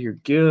people out of your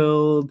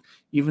guild,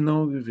 even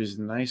though he was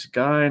a nice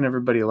guy and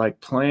everybody liked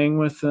playing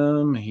with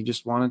him. He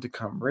just wanted to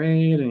come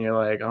raid, and you're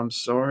like, I'm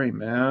sorry,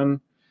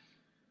 man.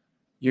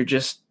 You're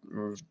just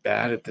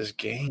bad at this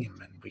game,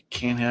 and we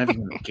can't have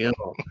you in the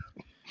guild.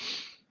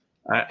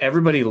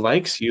 Everybody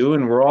likes you,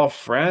 and we're all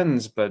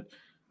friends, but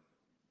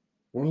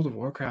World of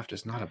Warcraft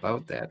is not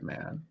about that,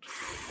 man.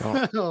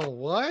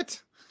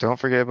 What? Don't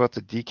forget about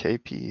the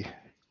DKP.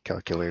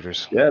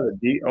 calculators. Yeah, the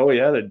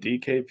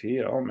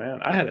DKP. Oh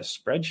man, I had a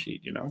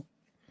spreadsheet.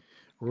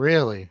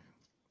 Really?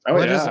 Oh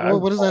yeah.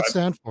 What does that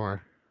stand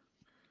for?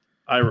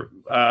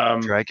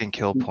 Drag and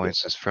kill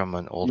points is from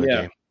an older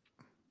game.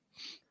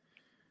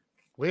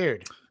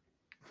 Weird.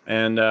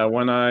 And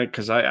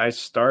because I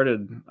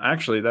started,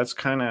 actually, that's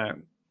kind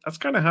of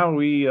how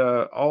we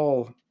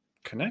all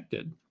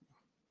connected.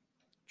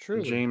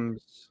 True.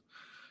 James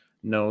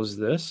knows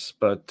this,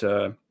 but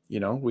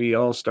we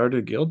all started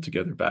a guild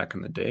together back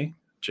in the day,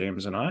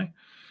 James and I.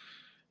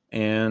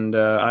 And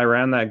I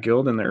ran that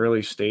guild in the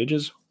early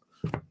stages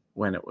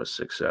when it was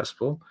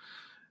successful.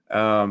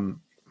 I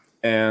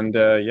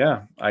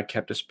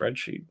kept a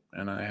spreadsheet,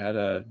 and I had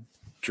a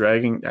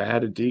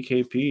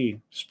DKP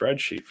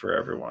spreadsheet for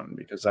everyone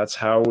because that's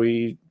how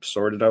we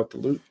sorted out the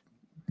loot.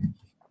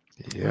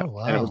 Yeah. Oh,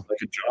 wow. And it was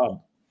like a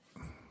job.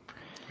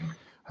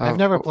 I've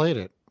never played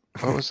it.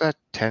 What was that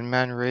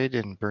 10-man raid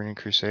in Burning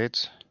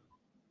Crusades?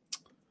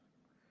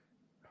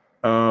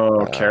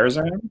 Oh,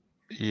 Karazhan?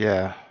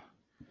 Yeah.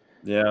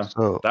 Yeah.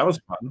 So that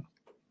was fun.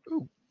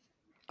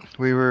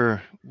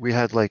 We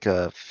had like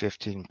a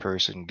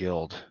 15-person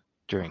guild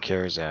during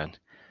Karazhan,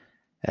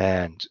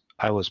 and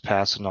I was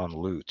passing on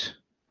loot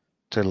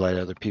to let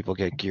other people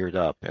get geared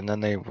up. And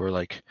then they were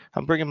like,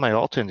 I'm bringing my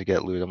ult in to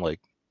get loot. I'm like,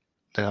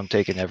 then I'm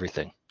taking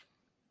everything.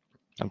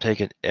 I'm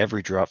taking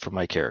every drop from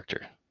my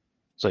character.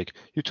 It's like,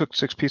 you took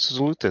 6 pieces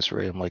of loot this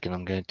raid. I'm like, and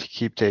I'm going to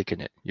keep taking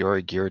it. You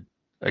already geared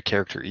a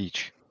character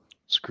each.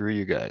 Screw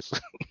you guys.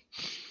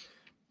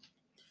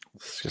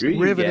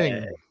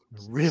 Riveting.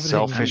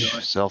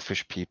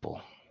 Selfish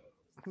people.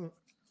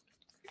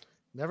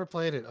 Never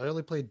played it. I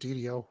only played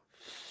DDO.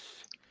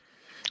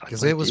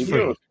 Because it was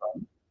free.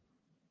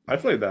 I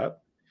played that.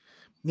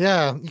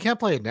 Yeah, you can't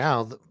play it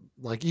now.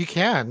 Like you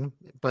can,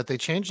 but they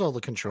changed all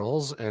the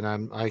controls,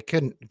 and I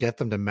couldn't get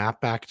them to map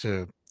back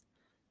to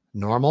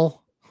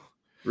normal.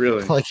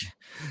 Really? Like,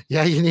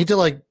 yeah, you need to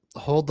like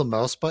hold the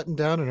mouse button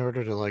down in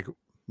order to like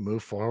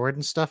move forward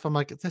and stuff. I'm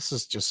like, this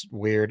is just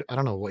weird. I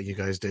don't know what you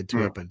guys did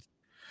to it, but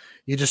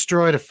you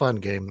destroyed a fun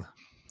game.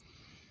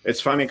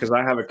 It's funny because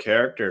I have a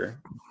character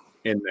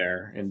in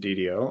there in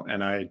DDO,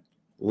 and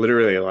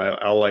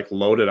I'll like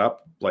load it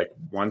up like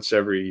once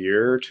every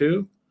year or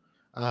two,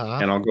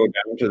 and I'll go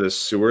down to the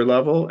sewer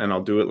level and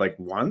I'll do it like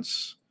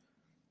once,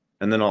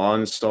 and then I'll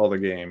uninstall the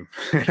game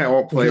and I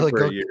won't play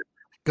for a year.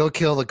 Go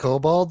kill the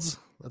kobolds.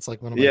 That's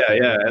like one of my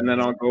favorite and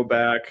then I'll go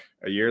back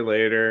a year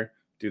later,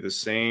 do the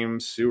same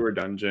sewer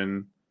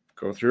dungeon,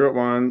 go through it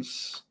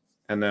once,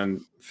 and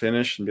then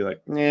finish and be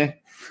like, nah.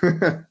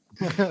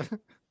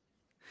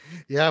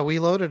 Yeah, we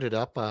loaded it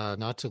up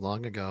not too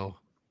long ago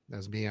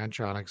as me and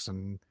Tronix,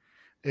 and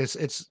it's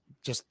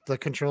just the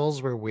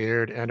controls were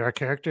weird and our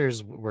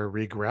characters were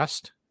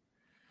regressed.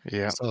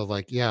 Yeah. So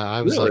like,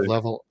 I was like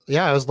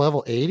I was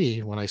level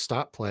 80 when I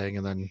stopped playing,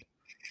 and then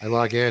I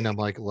log in, I'm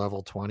like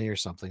level 20 or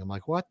something. I'm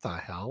like, what the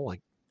hell?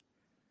 Like,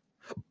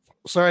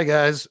 sorry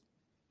guys.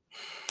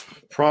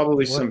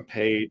 Probably some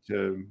pay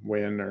to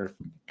win or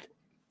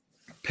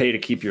pay to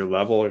keep your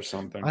level or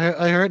something.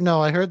 I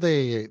heard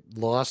they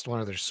lost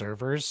one of their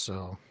servers,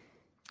 so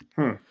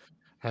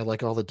had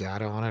like all the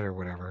data on it or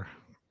whatever.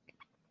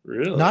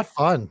 Really? Not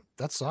fun.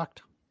 That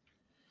sucked.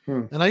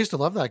 And I used to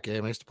love that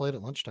game. I used to play it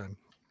at lunchtime.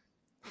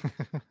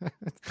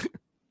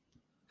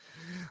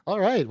 All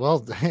right.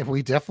 Well,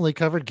 we definitely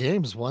covered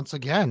games once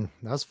again.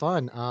 That was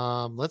fun.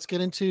 Let's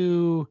get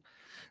into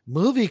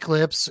movie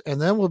clips,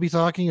 and then we'll be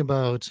talking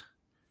about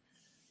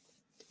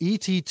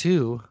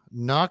ET2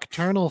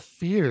 Nocturnal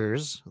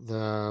Fears,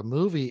 the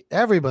movie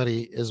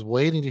everybody is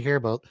waiting to hear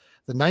about,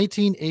 the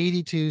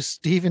 1982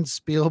 Steven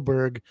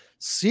Spielberg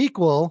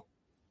sequel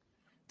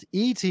to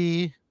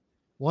ET,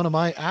 one of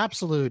my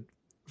absolute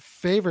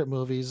favorite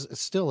movies. It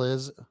still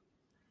is.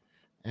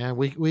 And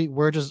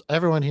we're just,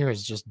 everyone here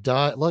is just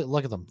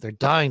look at them. They're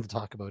dying to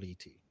talk about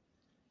ET.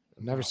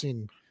 I've never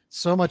seen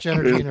so much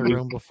energy in a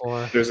room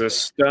before. There's a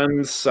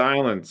stunned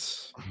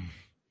silence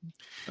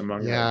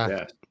among our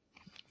guests.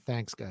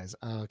 Thanks, guys.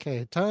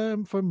 Okay,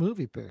 time for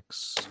movie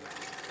picks.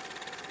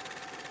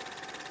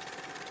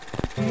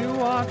 You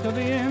ought to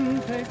be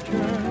in pictures.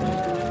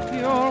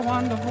 You're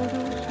wonderful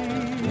to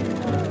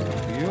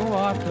see. You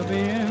ought to be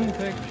in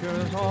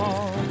pictures.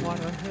 Oh, what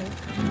a hit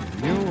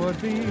you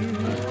would be.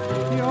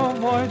 Your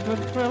voice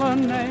would thrill a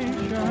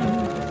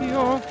nation.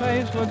 Your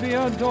face would be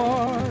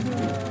adored.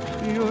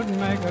 You'd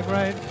make a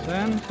great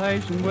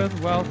sensation with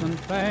wealth and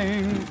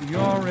fame.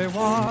 Your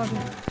reward.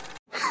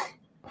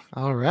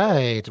 All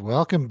right,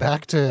 welcome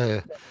back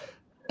to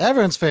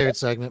everyone's favorite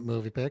segment,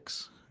 Movie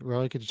Picks.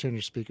 Roy, could you turn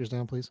your speakers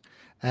down, please?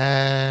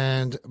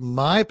 And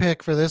my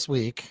pick for this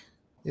week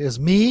is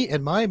Me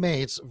and My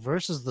Mates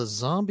versus the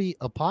Zombie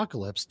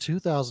Apocalypse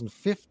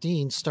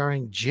 2015,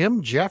 starring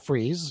Jim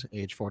Jeffries,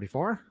 age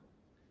 44.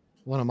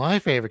 One of my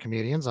favorite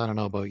comedians. I don't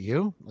know about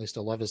you. I used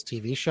to love his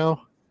TV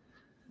show,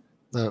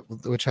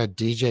 which had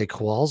DJ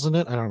Qualls in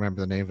it. I don't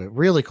remember the name of it.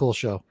 Really cool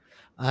show.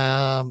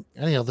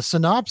 Anyhow, the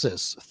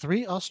synopsis: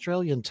 3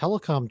 Australian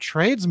telecom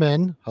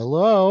tradesmen,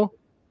 hello,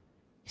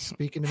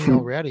 speaking to me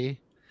already,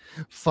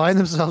 find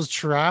themselves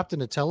trapped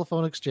in a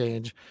telephone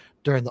exchange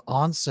during the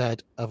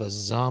onset of a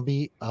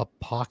zombie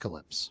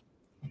apocalypse.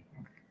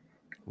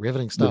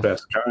 Riveting stuff. The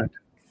best kind.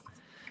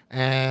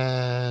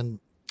 And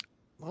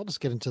I'll just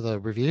get into the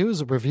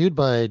reviews. Reviewed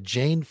by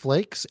Jane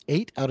Flakes,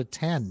 8 out of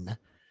 10.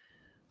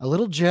 A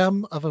little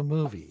gem of a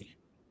movie.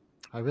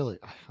 I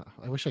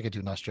wish I could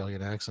do an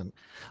Australian accent.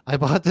 I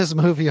bought this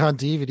movie on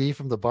DVD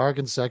from the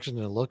bargain section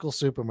in a local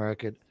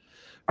supermarket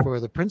for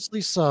the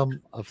princely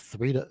sum of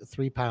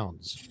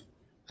 £3.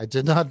 I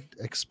did not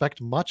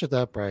expect much at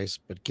that price,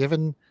 but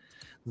given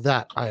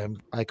that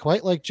I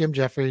quite like Jim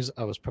Jeffries,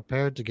 I was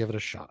prepared to give it a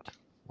shot.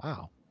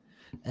 Wow.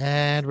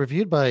 And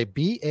reviewed by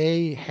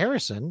B.A.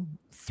 Harrison,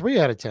 3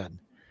 out of 10.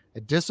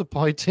 A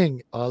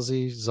disappointing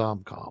Aussie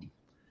zomcom.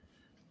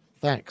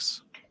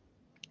 Thanks.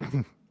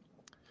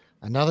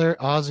 Another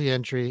Aussie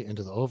entry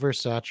into the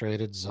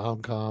oversaturated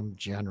zomcom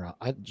genre.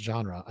 I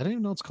didn't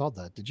even know it's called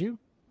that. Did you?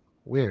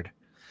 Weird.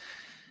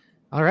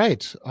 All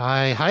right.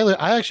 I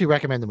actually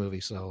recommend the movie.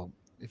 So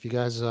if you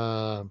guys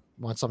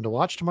want something to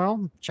watch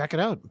tomorrow, check it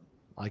out.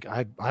 Like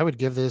I would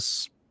give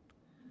this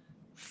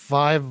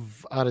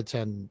 5 out of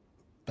 10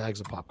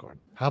 bags of popcorn.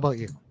 How about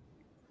you?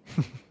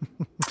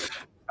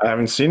 I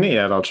haven't seen it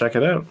yet. I'll check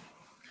it out.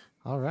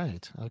 All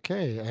right.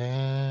 Okay.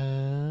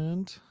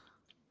 And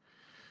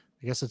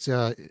I guess it's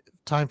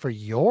time for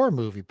your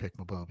movie pick,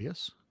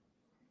 Mobobius.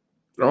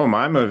 Oh,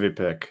 my movie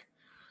pick.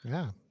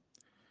 Yeah.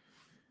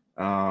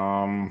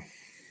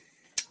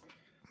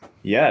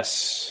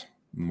 Yes,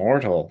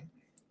 Mortal.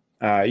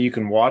 You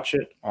can watch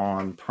it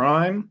on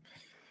Prime,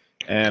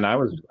 and I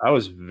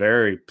was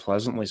very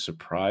pleasantly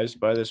surprised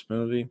by this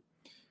movie.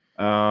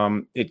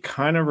 It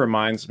kind of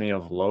reminds me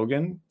of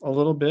Logan a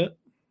little bit.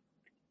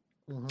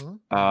 Mm-hmm.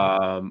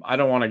 I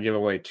don't want to give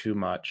away too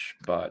much,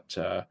 but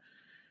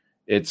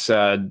it's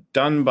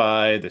done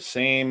by the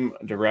same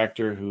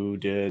director who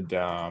did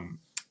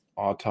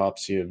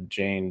Autopsy of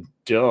Jane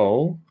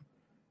Doe.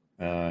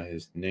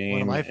 His name,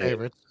 one of my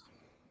favorites.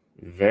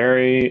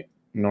 Very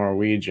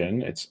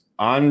Norwegian. It's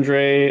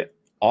Andre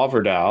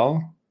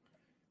Overdal,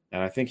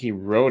 and I think he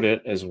wrote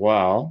it as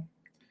well.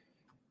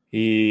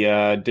 He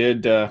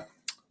did.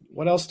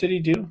 What else did he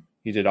do?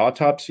 He did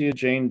Autopsy of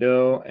Jane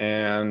Doe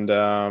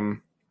and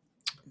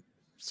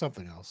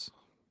something else.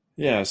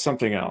 Yeah,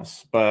 something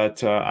else.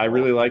 But I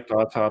really liked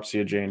Autopsy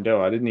of Jane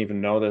Doe. I didn't even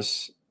know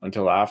this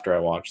until after I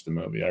watched the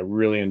movie. I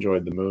really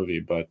enjoyed the movie.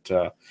 But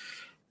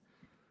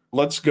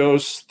let's go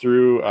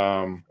through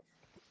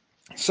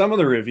some of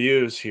the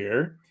reviews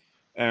here.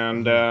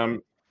 And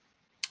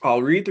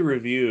I'll read the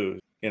review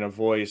in a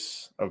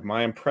voice of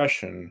my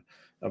impression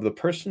of the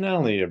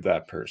personality of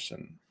that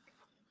person.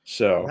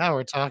 So now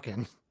we're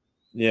talking.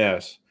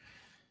 Yes.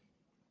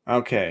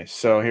 Okay,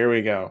 so here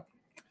we go.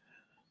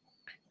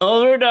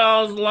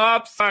 Overdal's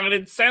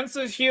lopsided sense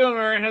of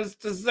humor has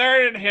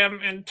deserted him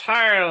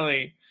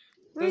entirely.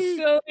 The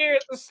sillier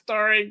the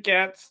story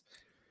gets,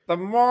 the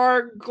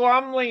more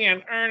glumly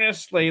and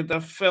earnestly the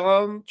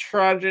film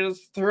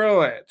trudges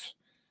through it.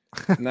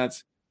 And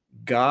that's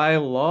Guy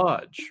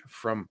Lodge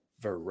from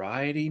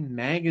Variety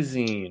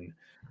Magazine.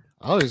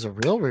 Oh, he's a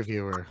real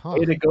reviewer. Huh.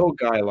 Way to go,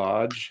 Guy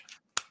Lodge.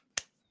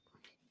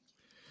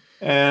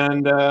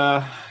 And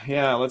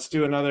yeah, let's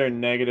do another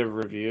negative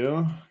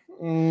review.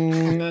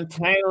 The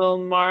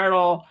title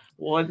Mortal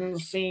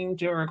wouldn't seem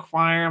to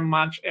require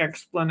much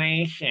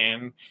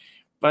explanation,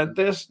 but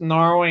this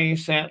Norway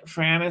set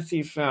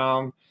fantasy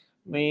film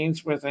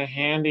leads with a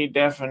handy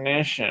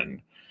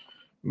definition.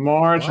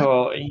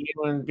 Mortal, a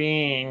human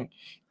being.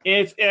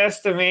 Its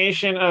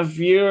estimation of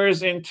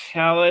viewers'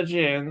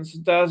 intelligence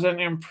doesn't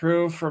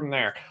improve from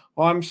there.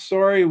 Well, I'm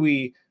sorry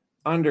we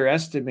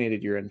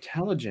underestimated your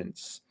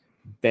intelligence,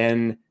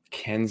 Ben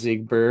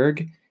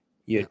Kenzigberg,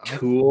 you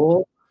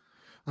tool.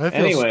 I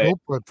feel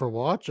stupid for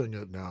watching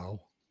it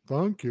now.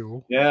 Thank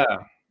you. Yeah.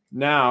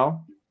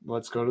 Now,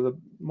 let's go to the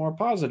more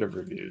positive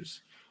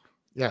reviews.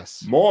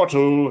 Yes.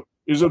 Mortal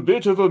is a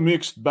bit of a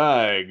mixed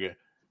bag,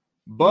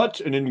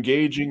 but an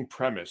engaging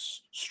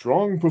premise,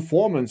 strong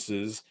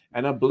performances,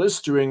 and a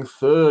blistering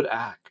third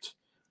act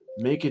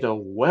make it a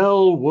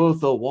well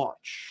worth a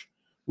watch.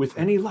 With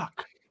any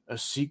luck, a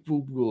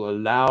sequel will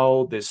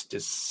allow this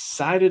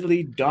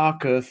decidedly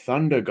darker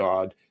thunder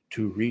god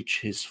to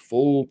reach his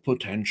full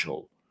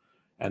potential.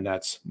 And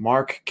that's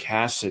Mark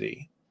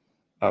Cassidy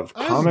of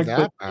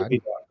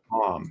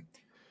comicbook.com.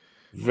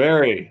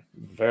 Very,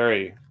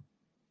 very,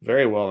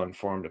 very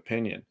well-informed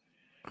opinion.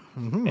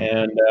 Mm-hmm.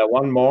 And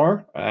one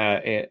more.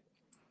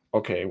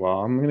 Okay, well,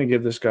 I'm going to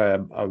give this guy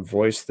a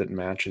voice that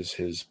matches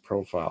his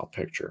profile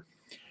picture.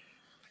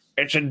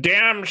 It's a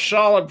damn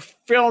solid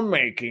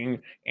filmmaking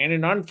and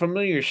an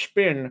unfamiliar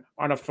spin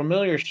on a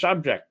familiar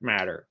subject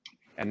matter.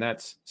 And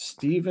that's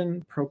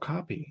Stephen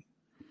Prokopi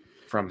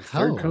from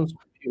Third Coast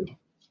Review.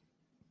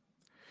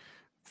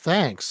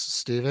 Thanks,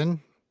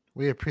 Stephen.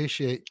 We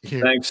appreciate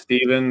you. Thanks,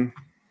 Stephen.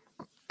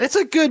 It's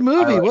a good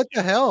movie. What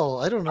the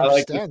hell? I don't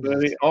understand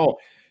this. Oh,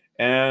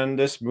 and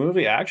this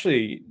movie,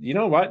 actually, you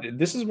know what?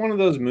 This is one of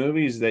those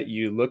movies that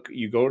you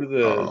go to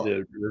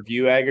the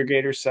review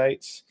aggregator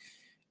sites,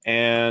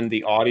 and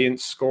the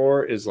audience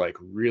score is like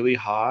really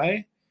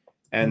high,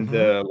 and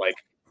the like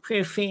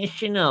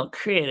professional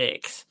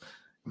critics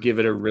give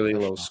it a really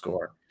low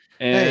score.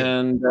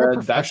 And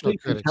that's what you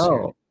can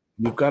tell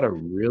you've got a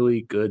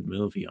really good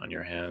movie on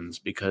your hands,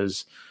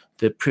 because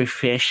the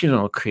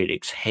professional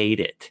critics hate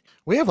it.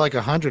 We have like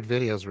 100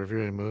 videos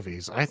reviewing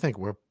movies. I think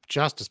we're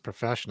just as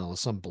professional as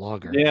some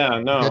blogger. Yeah,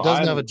 no, that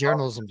doesn't have a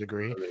journalism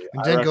degree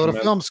and didn't go to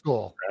film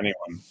school.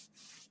 Anyone?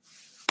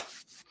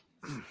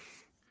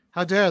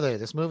 How dare they?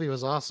 This movie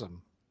was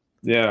awesome.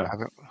 Yeah,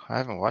 I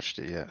haven't watched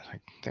it yet. I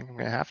think I'm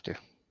gonna have to.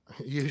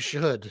 You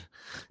should.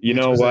 You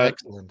know what?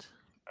 Excellent.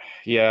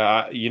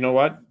 Yeah, you know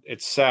what?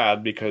 It's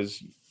sad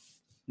because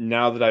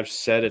now that I've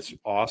said it's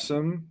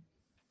awesome,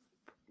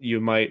 you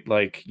might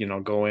like,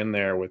 go in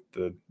there with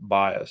the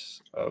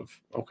bias of,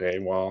 okay,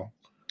 well.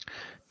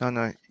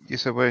 No, you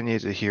said what I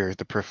need to hear.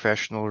 The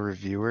professional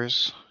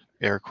reviewers,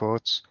 air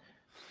quotes,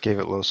 gave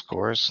it low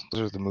scores.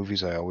 Those are the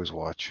movies I always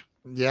watch.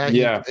 Yeah,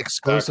 he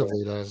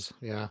exclusively does.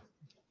 Yeah.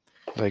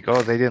 Like,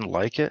 oh, they didn't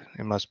like it?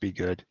 It must be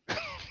good.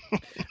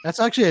 That's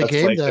actually a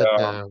game like,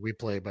 that we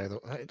play, by the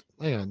way.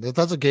 Yeah,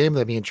 that's a game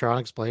that me and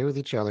Tronics play with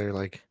each other.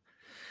 Like,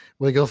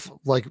 we go,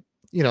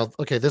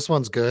 okay, this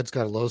one's good. It's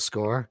got a low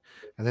score.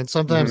 And then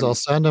sometimes I'll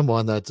send them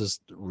one that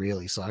just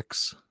really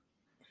sucks.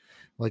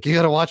 Like, you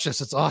got to watch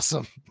this. It's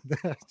awesome.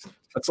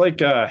 It's like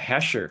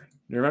Hesher.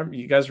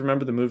 You guys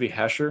remember the movie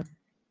Hesher?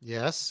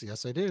 Yes,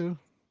 I do.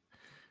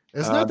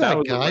 Isn't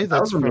that guy?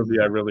 That was a movie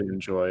I really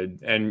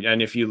enjoyed.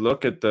 And if you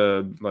look at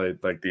the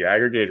like the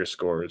aggregator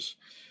scores,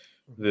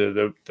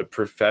 the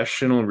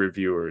professional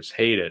reviewers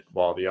hate it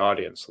while the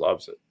audience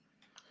loves it.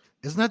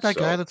 Isn't that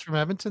guy that's from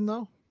Edmonton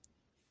though?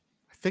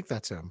 I think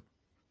that's him.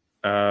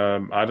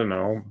 I don't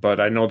know, but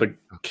I know the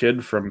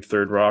kid from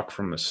Third Rock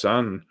from the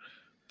Sun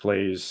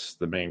plays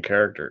the main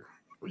character.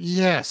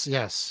 Yes.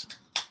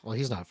 Well,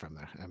 he's not from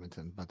there,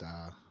 Edmonton, but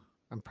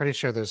I'm pretty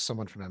sure there's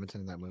someone from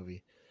Edmonton in that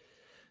movie.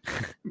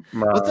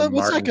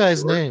 What's that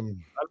guy's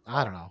name?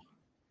 I don't know.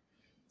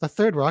 The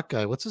Third Rock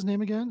guy. What's his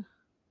name again?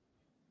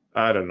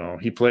 I don't know.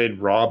 He played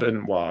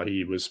Robin. Well,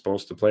 he was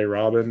supposed to play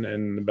Robin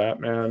in the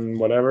Batman,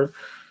 whatever.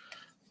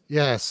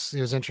 Yes,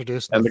 he was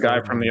introduced. And the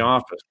guy from The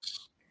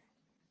Office,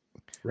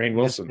 Rainn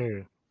Wilson.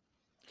 Yes,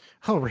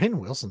 oh, Rainn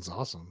Wilson's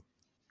awesome.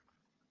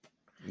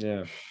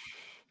 Yeah.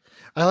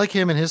 I like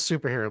him in his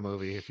superhero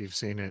movie, if you've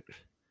seen it.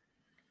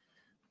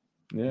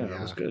 Yeah,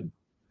 that was good.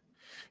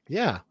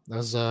 Yeah, that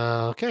was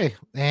okay.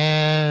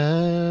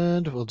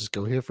 And we'll just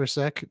go here for a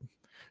sec.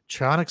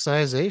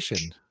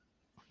 Tronicization.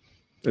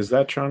 Is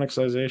that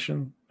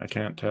Tronicization? I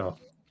can't tell.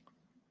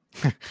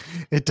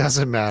 It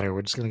doesn't matter.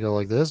 We're just going to go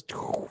like this.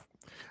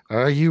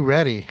 Are you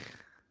ready?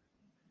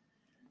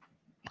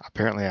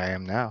 Apparently I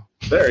am now.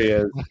 There he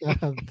is.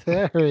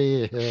 There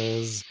he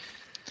is.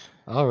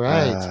 All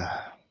right.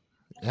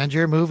 And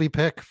your movie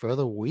pick for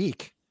the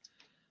week.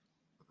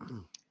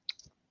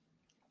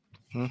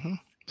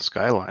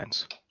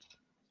 Skylines.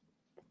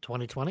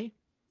 2020?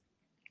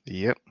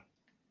 Yep.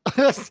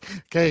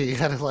 Okay, you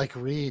gotta like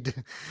read.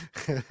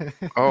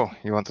 Oh,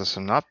 you want the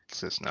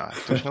synopsis now?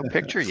 There's no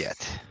picture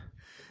yet.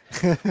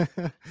 Okay.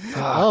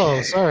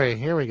 Oh, sorry.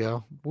 Here we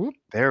go. Whoop.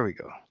 There we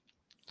go.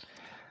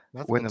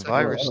 When the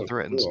virus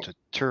threatens to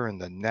turn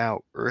the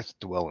now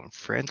Earth-dwelling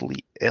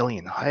friendly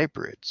alien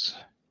hybrids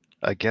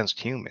against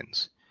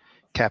humans,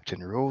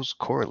 Captain Rose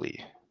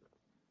Corley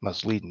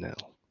must lead a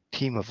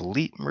team of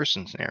elite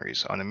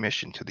mercenaries on a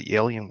mission to the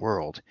alien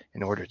world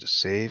in order to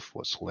save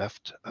what's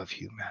left of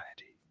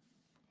humanity.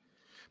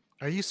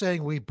 Are you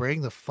saying we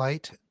bring the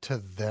fight to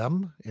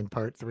them in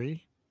part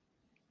 3?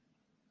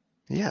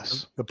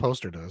 Yes. The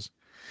poster does.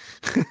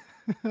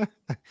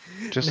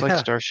 Just like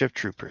Starship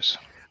Troopers.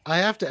 I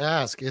have to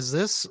ask, is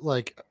this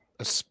like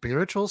a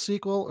spiritual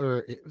sequel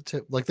or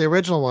to like the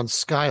original one,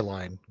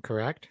 Skyline,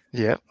 correct?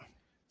 Yep.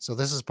 So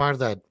this is part of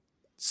that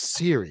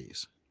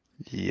series.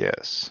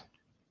 Yes.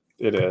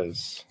 It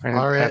is. And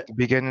at the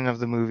beginning of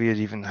the movie, it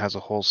even has a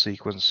whole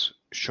sequence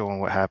showing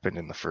what happened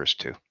in the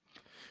first two.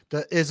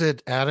 Is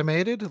it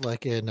animated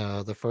like in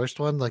the first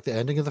one, like the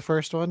ending of the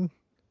first one?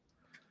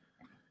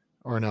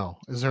 Or no?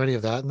 Is there any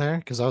of that in there?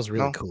 Because that was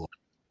really cool.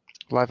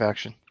 Live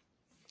action.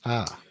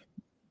 Ah.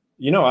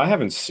 I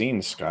haven't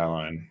seen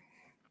Skyline.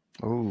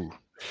 Ooh.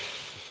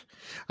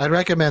 I'd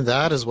recommend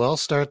that as well.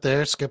 Start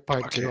there. Skip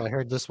part 2. I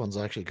heard this one's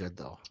actually good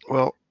though.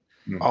 Well,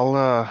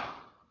 I'll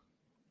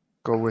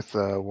go with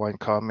one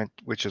comment,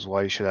 which is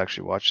why you should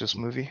actually watch this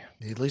movie.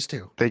 At least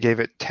 2. They gave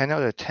it 10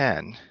 out of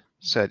 10.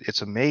 Said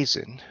it's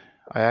amazing.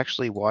 I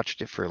actually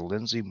watched it for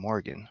Lindsay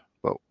Morgan,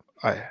 but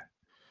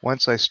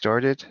once I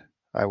started,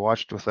 I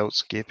watched without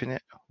skipping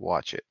it.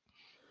 Watch it.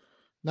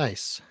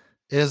 Nice.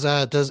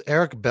 Does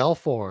Eric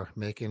Balfour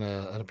making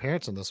an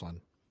appearance in this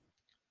one?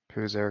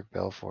 Who's Eric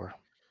Balfour?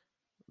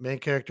 Main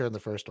character in the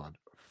first one.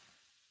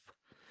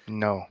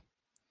 No.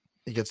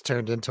 He gets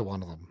turned into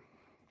one of them.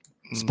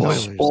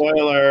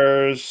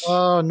 Spoilers.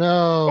 Oh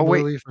no! Oh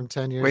wait, movie from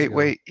 10 years ago.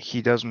 Wait.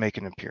 He does make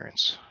an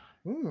appearance.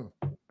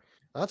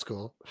 That's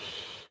cool.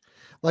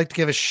 I'd like to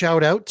give a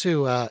shout out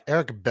to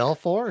Eric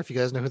Balfour. If you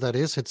guys know who that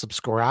is, hit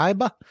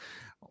subscribe.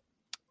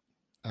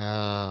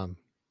 Come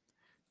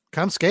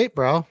skate,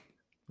 bro.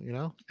 You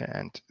know.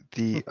 And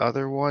the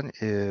other one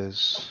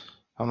is,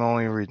 I'm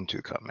only reading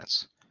 2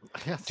 comments.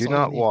 Yeah, Do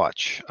not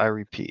watch. I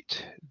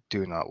repeat,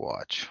 do not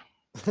watch.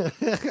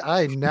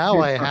 I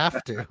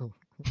have to.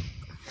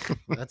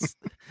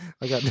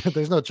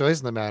 There's no choice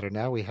in the matter.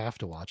 Now we have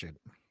to watch it.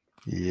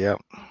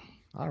 Yep.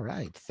 All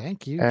right.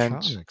 Thank you, And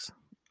Tronics.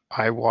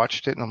 I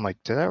watched it and I'm like,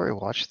 did I already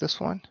watch this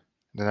one?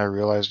 Then I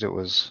realized it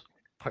was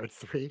part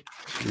 3.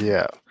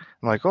 Yeah.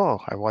 I'm like, oh,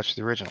 I watched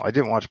the original. I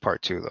didn't watch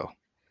part 2 though.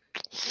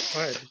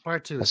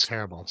 Part 2 is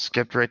terrible.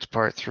 Skipped right to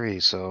part 3,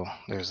 so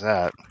there's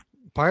that.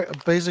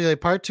 Basically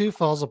part 2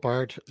 falls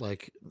apart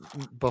like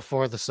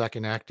before the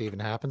second act even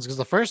happens, because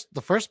the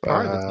first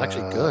part is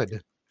actually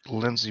good.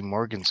 Lindsay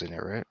Morgan's in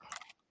it, right?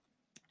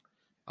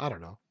 I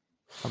don't know.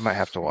 I might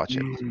have to watch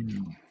it.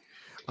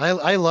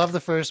 I love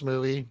the first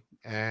movie,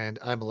 and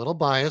I'm a little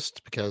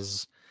biased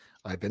because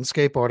I've been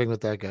skateboarding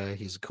with that guy.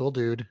 He's a cool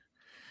dude.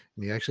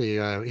 And he actually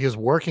he was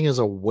working as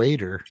a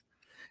waiter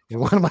in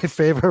one of my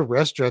favorite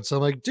restaurants. So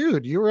I'm like,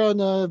 dude, you were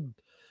on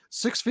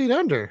 6 Feet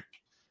Under.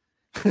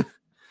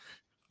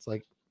 It's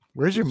like,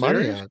 where's your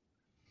money at?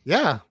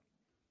 Yeah.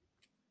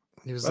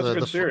 He was That's a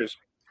good series.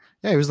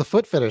 Yeah, he was the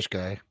foot fetish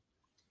guy.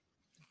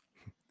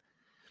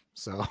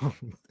 So,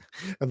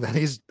 and then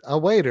he's a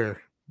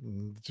waiter,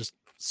 just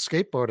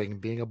skateboarding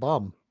and being a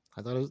bum.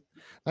 I thought it was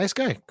nice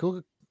guy,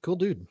 cool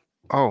dude.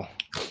 Oh,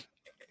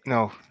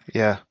 no,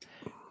 yeah,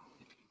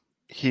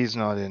 he's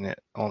not in it.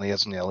 Only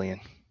as an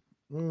alien.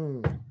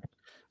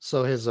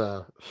 So his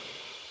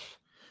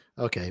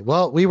okay.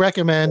 Well, we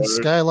recommend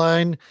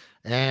Skyline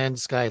and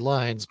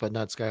Skylines, but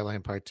not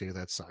Skyline Part 2.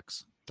 That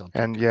sucks.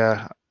 And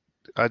yeah,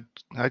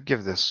 I'd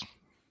give this,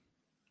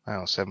 I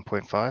don't know,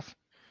 7.5.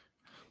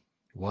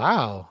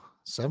 Wow.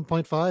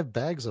 7.5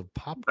 bags of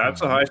popcorn.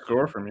 That's a high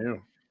score from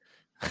you.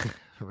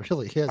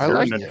 Really is. I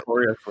like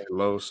notoriously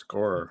low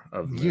score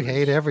of movies. You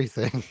hate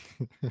everything.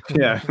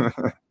 Yeah.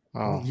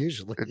 Oh,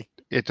 usually.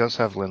 It does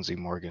have Lindsay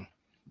Morgan.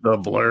 The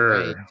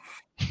Blur.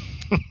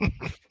 Right.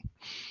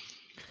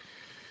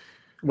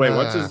 Wait,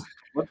 what's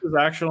his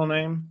actual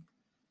name?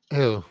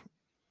 Who?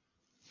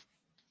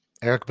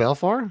 Eric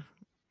Belfort?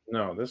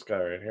 No, this guy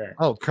right here.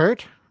 Oh,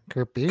 Kurt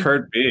B.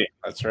 Kurt B.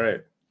 That's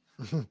right.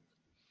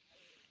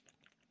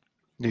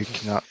 You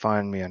cannot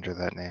find me under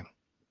that name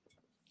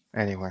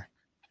anywhere.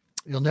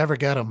 You'll never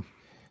get him,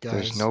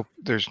 guys.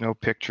 There's no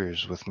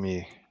pictures with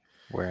me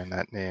wearing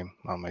that name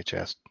on my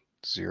chest.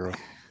 0.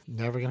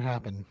 Never gonna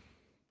happen.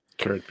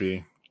 Kurt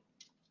B.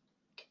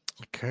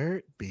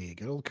 Kurt B.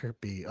 Good old Kurt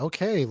B.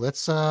 Okay,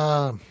 let's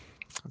get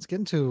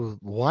into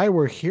why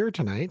we're here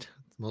tonight.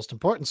 The most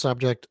important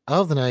subject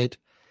of the night: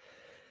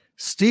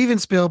 Steven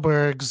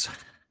Spielberg's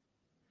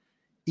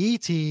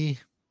E.T.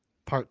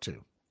 Part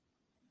 2.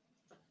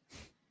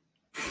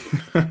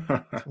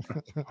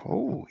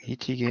 Oh,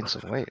 E.T. gained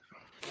some weight.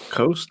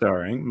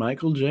 Co-starring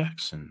Michael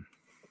Jackson.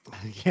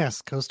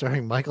 Yes,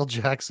 co-starring Michael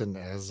Jackson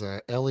as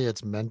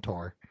Elliot's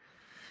mentor.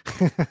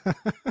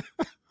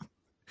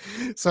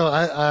 So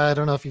I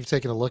don't know if you've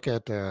taken a look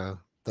at the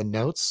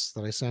notes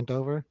that I sent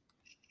over.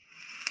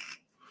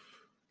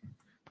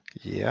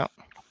 Yeah.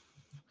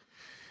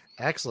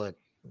 Excellent.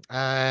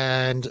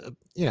 And I'm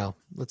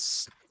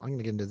going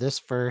to get into this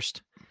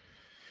first.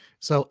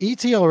 So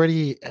E.T.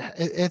 already,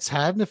 it's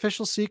had an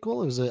official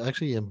sequel. It was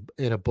actually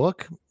in a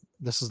book.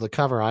 This is the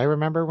cover I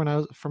remember when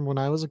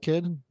I was a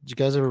kid. Did you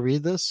guys ever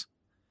read this?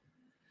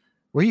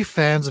 Were you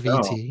fans of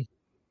E.T.?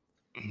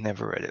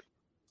 Never read it.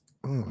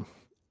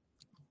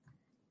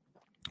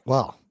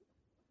 Well,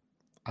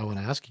 I want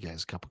to ask you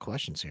guys a couple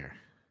questions here.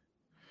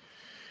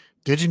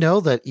 Did you know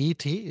that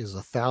E.T. is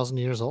 1,000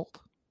 years old?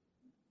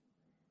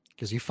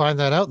 Because you find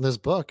that out in this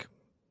book.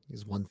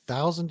 He's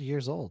 1,000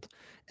 years old.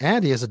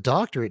 And he has a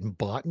doctorate in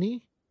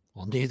botany.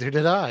 Well, neither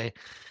did I.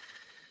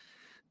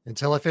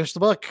 Until I finished the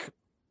book.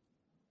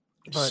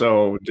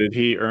 So did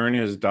he earn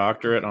his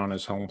doctorate on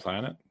his home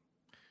planet?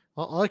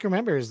 Well, all I can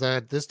remember is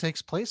that this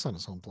takes place on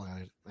his home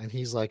planet. And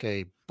he's like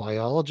a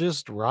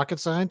biologist, rocket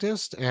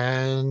scientist.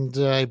 And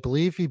I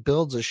believe he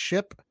builds a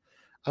ship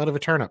out of a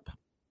turnip.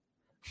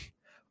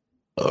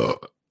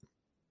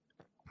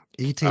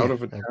 E.T. Out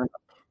of a turnip?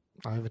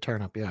 Out of a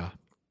turnip, yeah.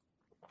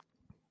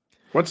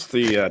 What's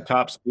the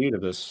top speed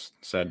of this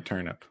said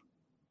turnip?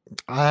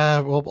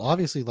 Well,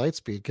 obviously light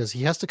speed, because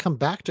he has to come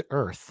back to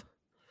Earth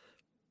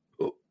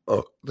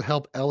to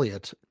help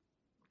Elliot.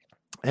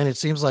 And it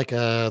seems like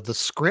the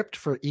script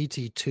for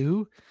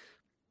ET2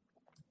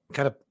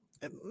 kind of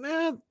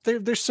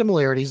there's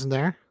similarities in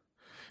there.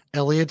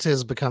 Elliot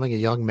is becoming a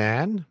young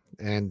man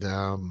and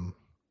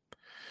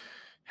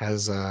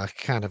has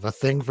kind of a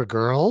thing for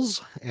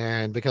girls,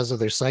 and because of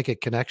their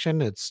psychic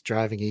connection, it's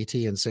driving ET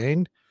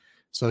insane.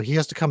 So he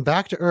has to come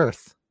back to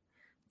Earth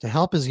to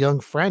help his young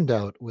friend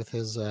out with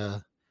his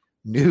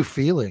new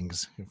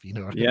feelings, if you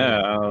know what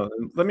I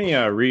mean. Let me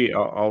read.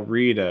 I'll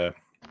read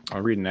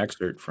an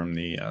excerpt from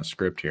the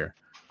script here.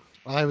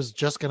 I was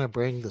just gonna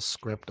bring the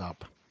script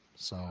up,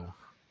 so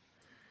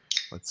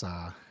let's.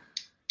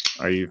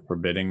 Are you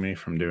forbidding me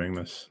from doing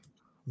this?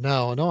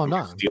 No, I'm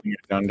not. Stealing your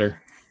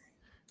thunder.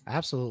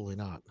 Absolutely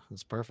not.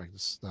 It's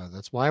perfect.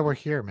 That's why we're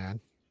here,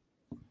 man.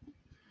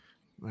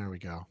 There we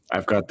go.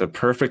 I've got the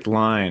perfect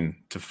line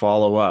to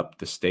follow up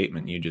the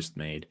statement you just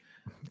made.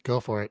 Go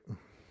for it.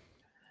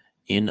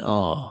 In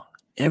awe,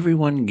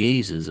 everyone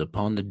gazes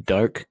upon the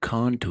dark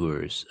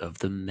contours of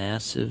the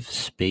massive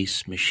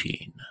space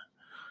machine.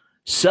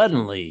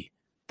 Suddenly,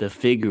 the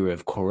figure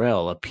of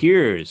Quorell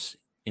appears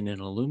in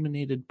an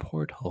illuminated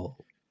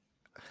porthole.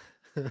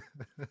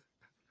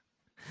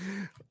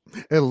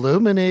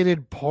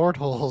 Illuminated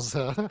portholes,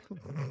 huh?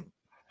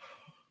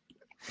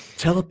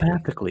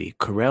 Telepathically,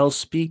 Quorell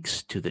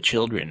speaks to the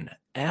children,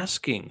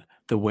 asking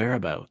the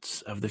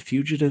whereabouts of the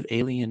fugitive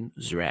alien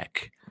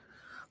Zrek.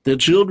 The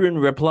children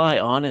reply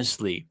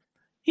honestly,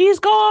 "He's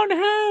gone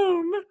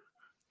home."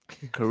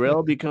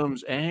 Quorell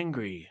becomes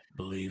angry,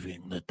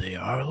 believing that they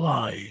are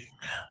lying.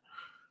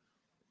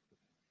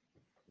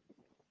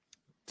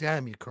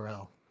 Damn you,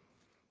 Quorell.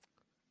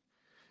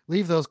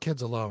 Leave those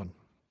kids alone.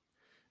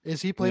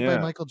 Is he played by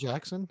Michael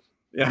Jackson?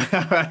 Yeah.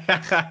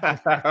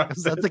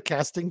 Is that the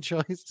casting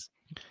choice?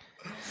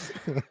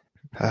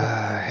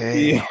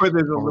 Hey, with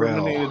his Quorell,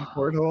 illuminated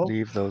porthole.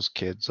 leave those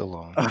kids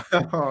alone.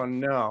 Oh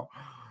no!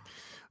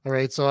 All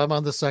right, so I'm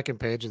on the second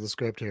page of the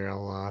script here.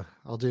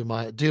 I'll do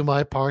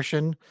my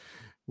portion.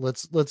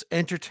 Let's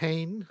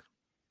entertain.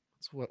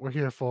 That's what we're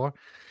here for.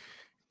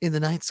 In the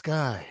night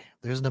sky,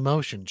 there's an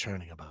emotion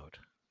churning about.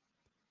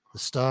 The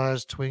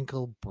stars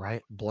twinkle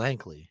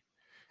blankly,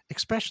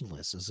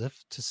 expressionless, as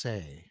if to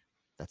say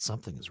that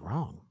something is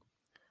wrong.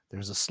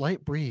 There's a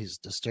slight breeze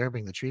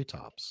disturbing the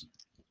treetops.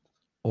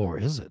 Or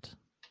is it?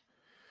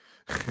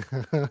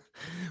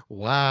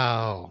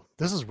 Wow.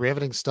 This is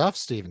riveting stuff,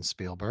 Steven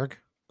Spielberg.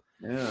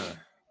 Yeah.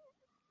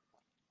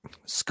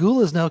 School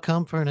has now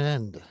come for an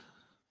end.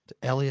 To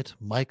Elliot,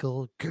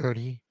 Michael,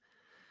 Gertie.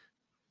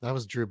 That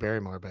was Drew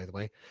Barrymore, by the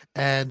way.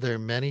 And their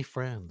many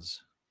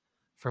friends.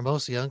 For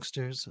most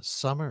youngsters,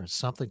 summer is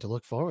something to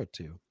look forward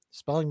to.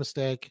 Spelling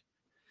mistake.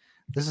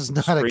 This is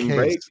not a case.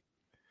 Break.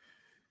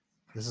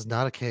 This is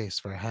not a case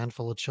for a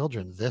handful of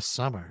children this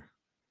summer.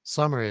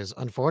 Summer is,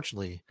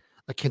 unfortunately,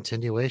 a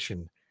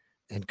continuation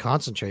and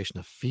concentration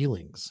of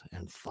feelings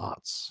and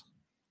thoughts.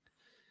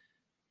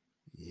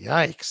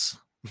 Yikes.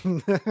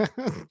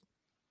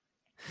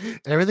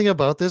 Everything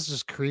about this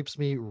just creeps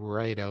me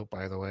right out,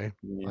 by the way.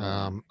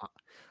 Yeah.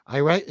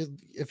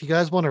 If you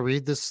guys want to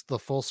read the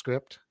full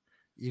script,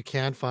 you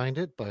can find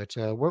it, but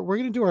we're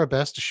going to do our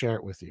best to share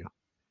it with you.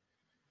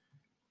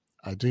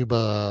 I do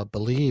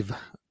believe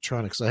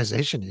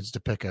Tronixization needs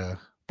to pick a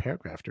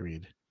paragraph to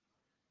read.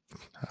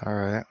 All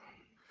right.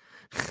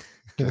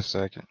 Just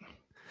a second.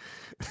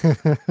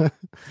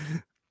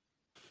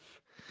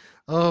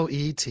 Oh,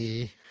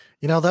 E.T.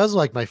 You know, that was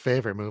like my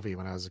favorite movie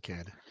when I was a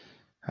kid.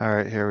 All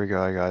right, here we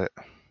go. I got it.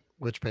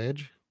 Which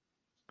page?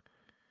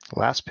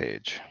 Last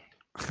page.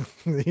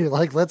 You're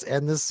like, let's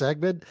end this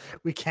segment?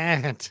 We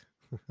can't.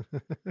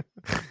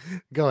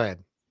 Go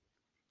ahead.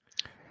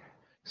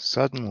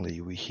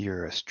 Suddenly we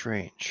hear a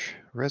strange,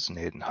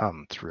 resonating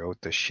hum throughout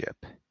the ship.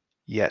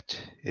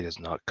 Yet it is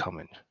not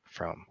coming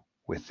from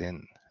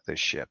within the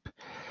ship.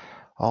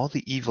 All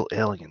the evil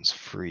aliens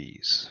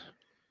freeze.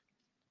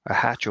 A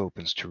hatch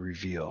opens to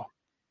reveal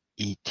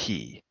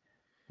E.T.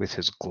 with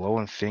his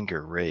glowing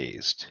finger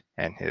raised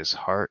and his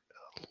heart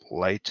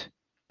light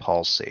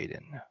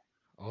pulsating.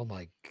 Oh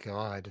my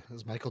God.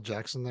 Is Michael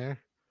Jackson there?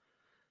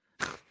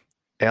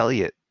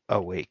 Elliot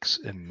awakes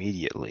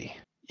immediately.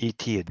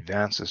 E.T.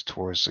 advances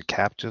towards the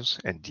captives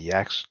and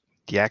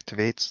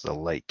deactivates the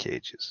light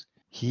cages.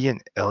 He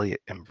and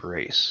Elliot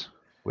embrace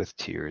with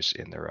tears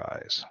in their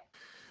eyes.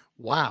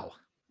 Wow.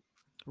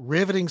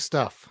 Riveting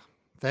stuff.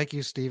 Thank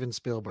you, Steven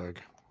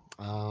Spielberg.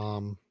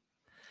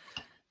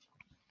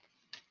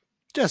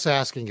 Just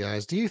asking,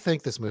 guys, do you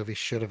think this movie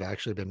should have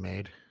actually been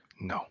made?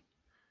 No.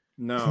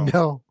 No.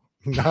 No,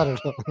 not at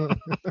all.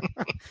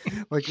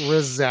 Like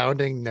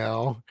resounding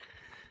no.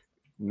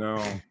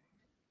 No.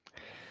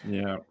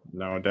 Yeah,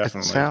 no,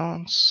 definitely. It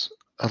sounds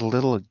a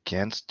little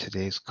against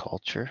today's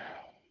culture.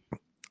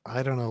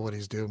 I don't know what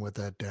he's doing with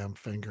that damn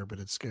finger, but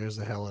it scares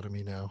the hell out of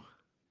me now.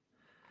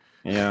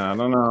 Yeah, I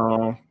don't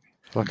know.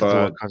 Look at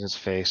the look on his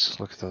face.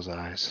 Look at those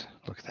eyes.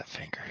 Look at that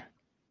finger.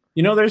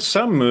 You know, there's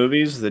some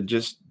movies that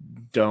just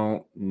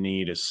don't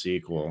need a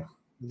sequel.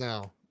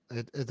 No,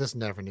 this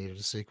never needed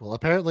a sequel.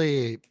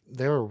 Apparently,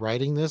 they were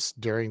writing this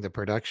during the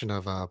production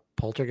of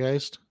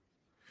Poltergeist.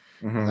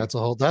 Mm-hmm. That's a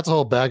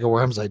whole bag of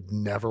worms I'd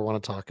never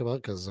want to talk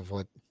about because of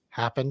what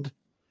happened.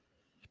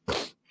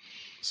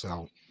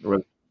 So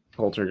with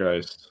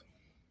Poltergeist.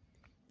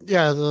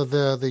 Yeah,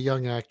 the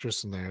young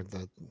actress in there,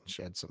 that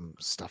she had some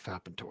stuff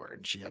happen to her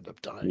and she ended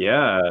up dying.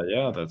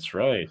 Yeah, that's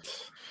right.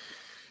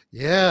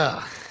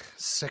 Yeah,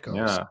 sickos.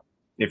 Yeah,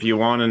 if you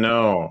want to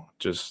know,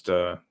 just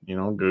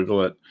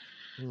Google it.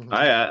 Mm-hmm.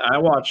 I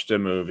watched a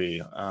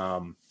movie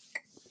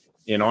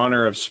in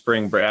honor of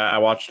spring break. I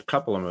watched a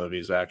couple of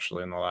movies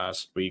actually in the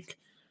last week.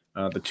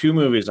 The two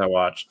movies I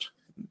watched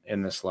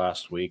in this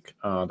last week.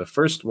 The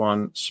first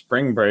one,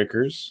 Spring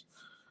Breakers,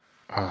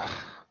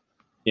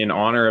 in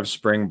honor of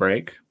spring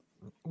break.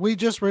 We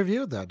just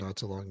reviewed that not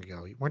too long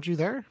ago. Weren't you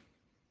there?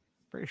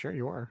 Pretty sure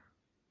you were.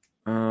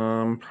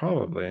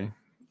 Probably.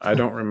 I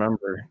don't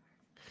remember.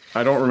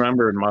 I don't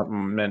remember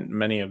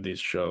many of these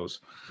shows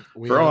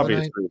for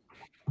obvious reasons.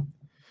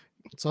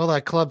 It's all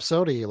that club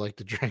soda you like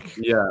to drink.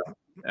 Yeah.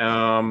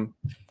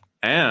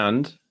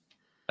 And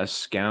A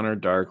Scanner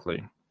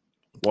Darkly.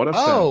 What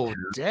a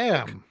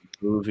damn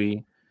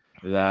movie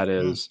that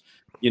is.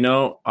 You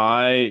know,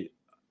 I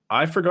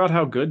forgot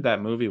how good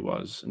that movie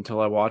was until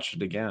I watched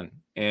it again.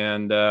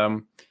 And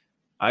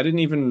I didn't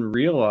even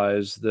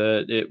realize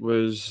that it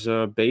was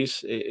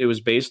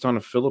based on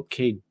a Philip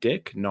K.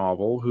 Dick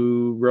novel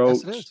who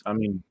wrote,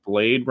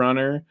 Blade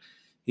Runner.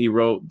 He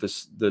wrote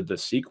the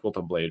sequel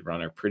to Blade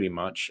Runner pretty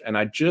much. And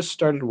I just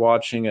started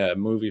watching a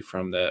movie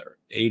from the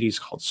 80s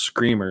called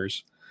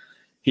Screamers.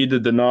 He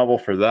did the novel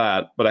for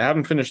that, but I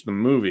haven't finished the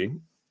movie.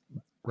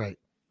 Right.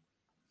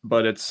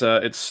 But it's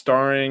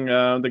starring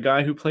the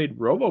guy who played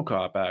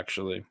RoboCop,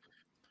 actually.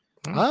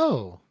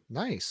 Oh,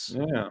 nice.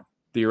 Yeah.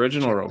 The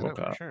original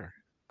RoboCop. Sure.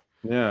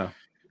 Yeah.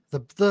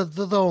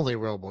 The only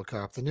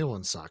RoboCop. The new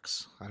one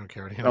sucks. I don't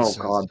care what anyone says.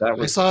 God, that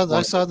was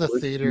I saw in the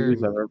theater.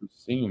 I've ever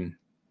seen.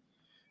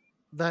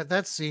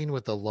 That scene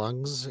with the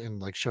lungs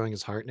and like showing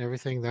his heart and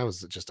everything, that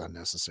was just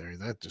unnecessary.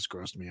 That just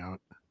grossed me out.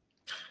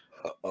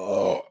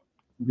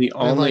 The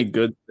only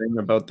good thing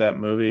about that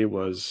movie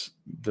was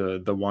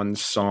the one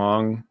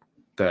song,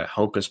 the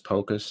Hocus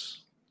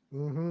Pocus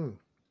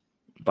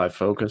by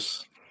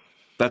Focus.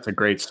 That's a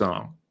great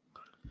song.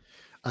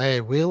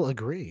 I will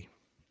agree.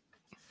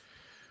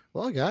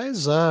 Well,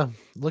 guys,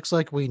 looks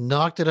like we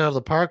knocked it out of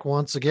the park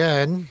once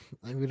again.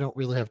 We don't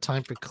really have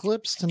time for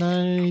clips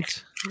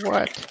tonight.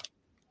 What?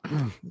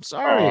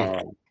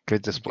 Sorry.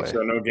 Good display.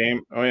 So no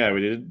game. Oh yeah,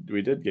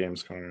 we did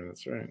Games Corner.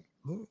 That's right.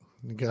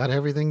 We got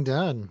everything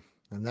done,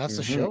 and that's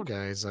the show,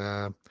 guys.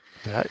 That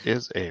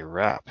is a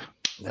wrap.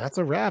 That's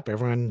a wrap.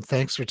 Everyone,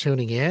 thanks for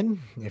tuning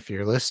in. If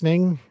you're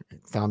listening,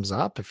 thumbs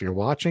up. If you're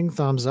watching,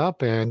 thumbs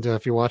up. And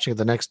if you're watching it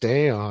the next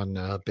day on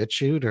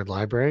BitChute or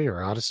Library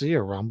or Odyssey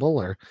or Rumble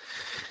or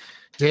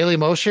Daily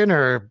Motion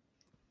or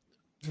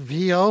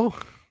VO,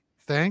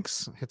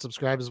 thanks. Hit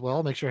subscribe as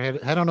well. Make sure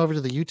head on over to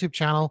the YouTube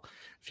channel.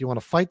 If you want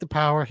to fight the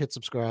power, hit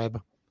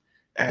subscribe,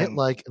 hit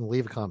like, and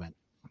leave a comment.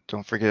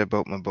 Don't forget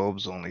about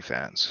Mabob's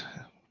OnlyFans.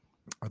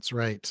 That's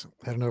right.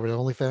 Head on over to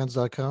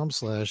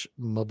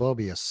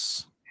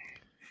onlyfans.com/Mabobius.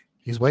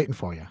 He's waiting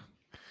for you.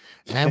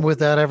 And with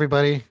that,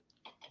 everybody,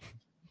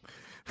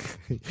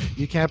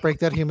 you can't break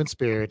that human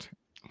spirit.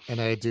 And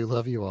I do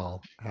love you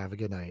all. Have a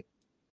good night.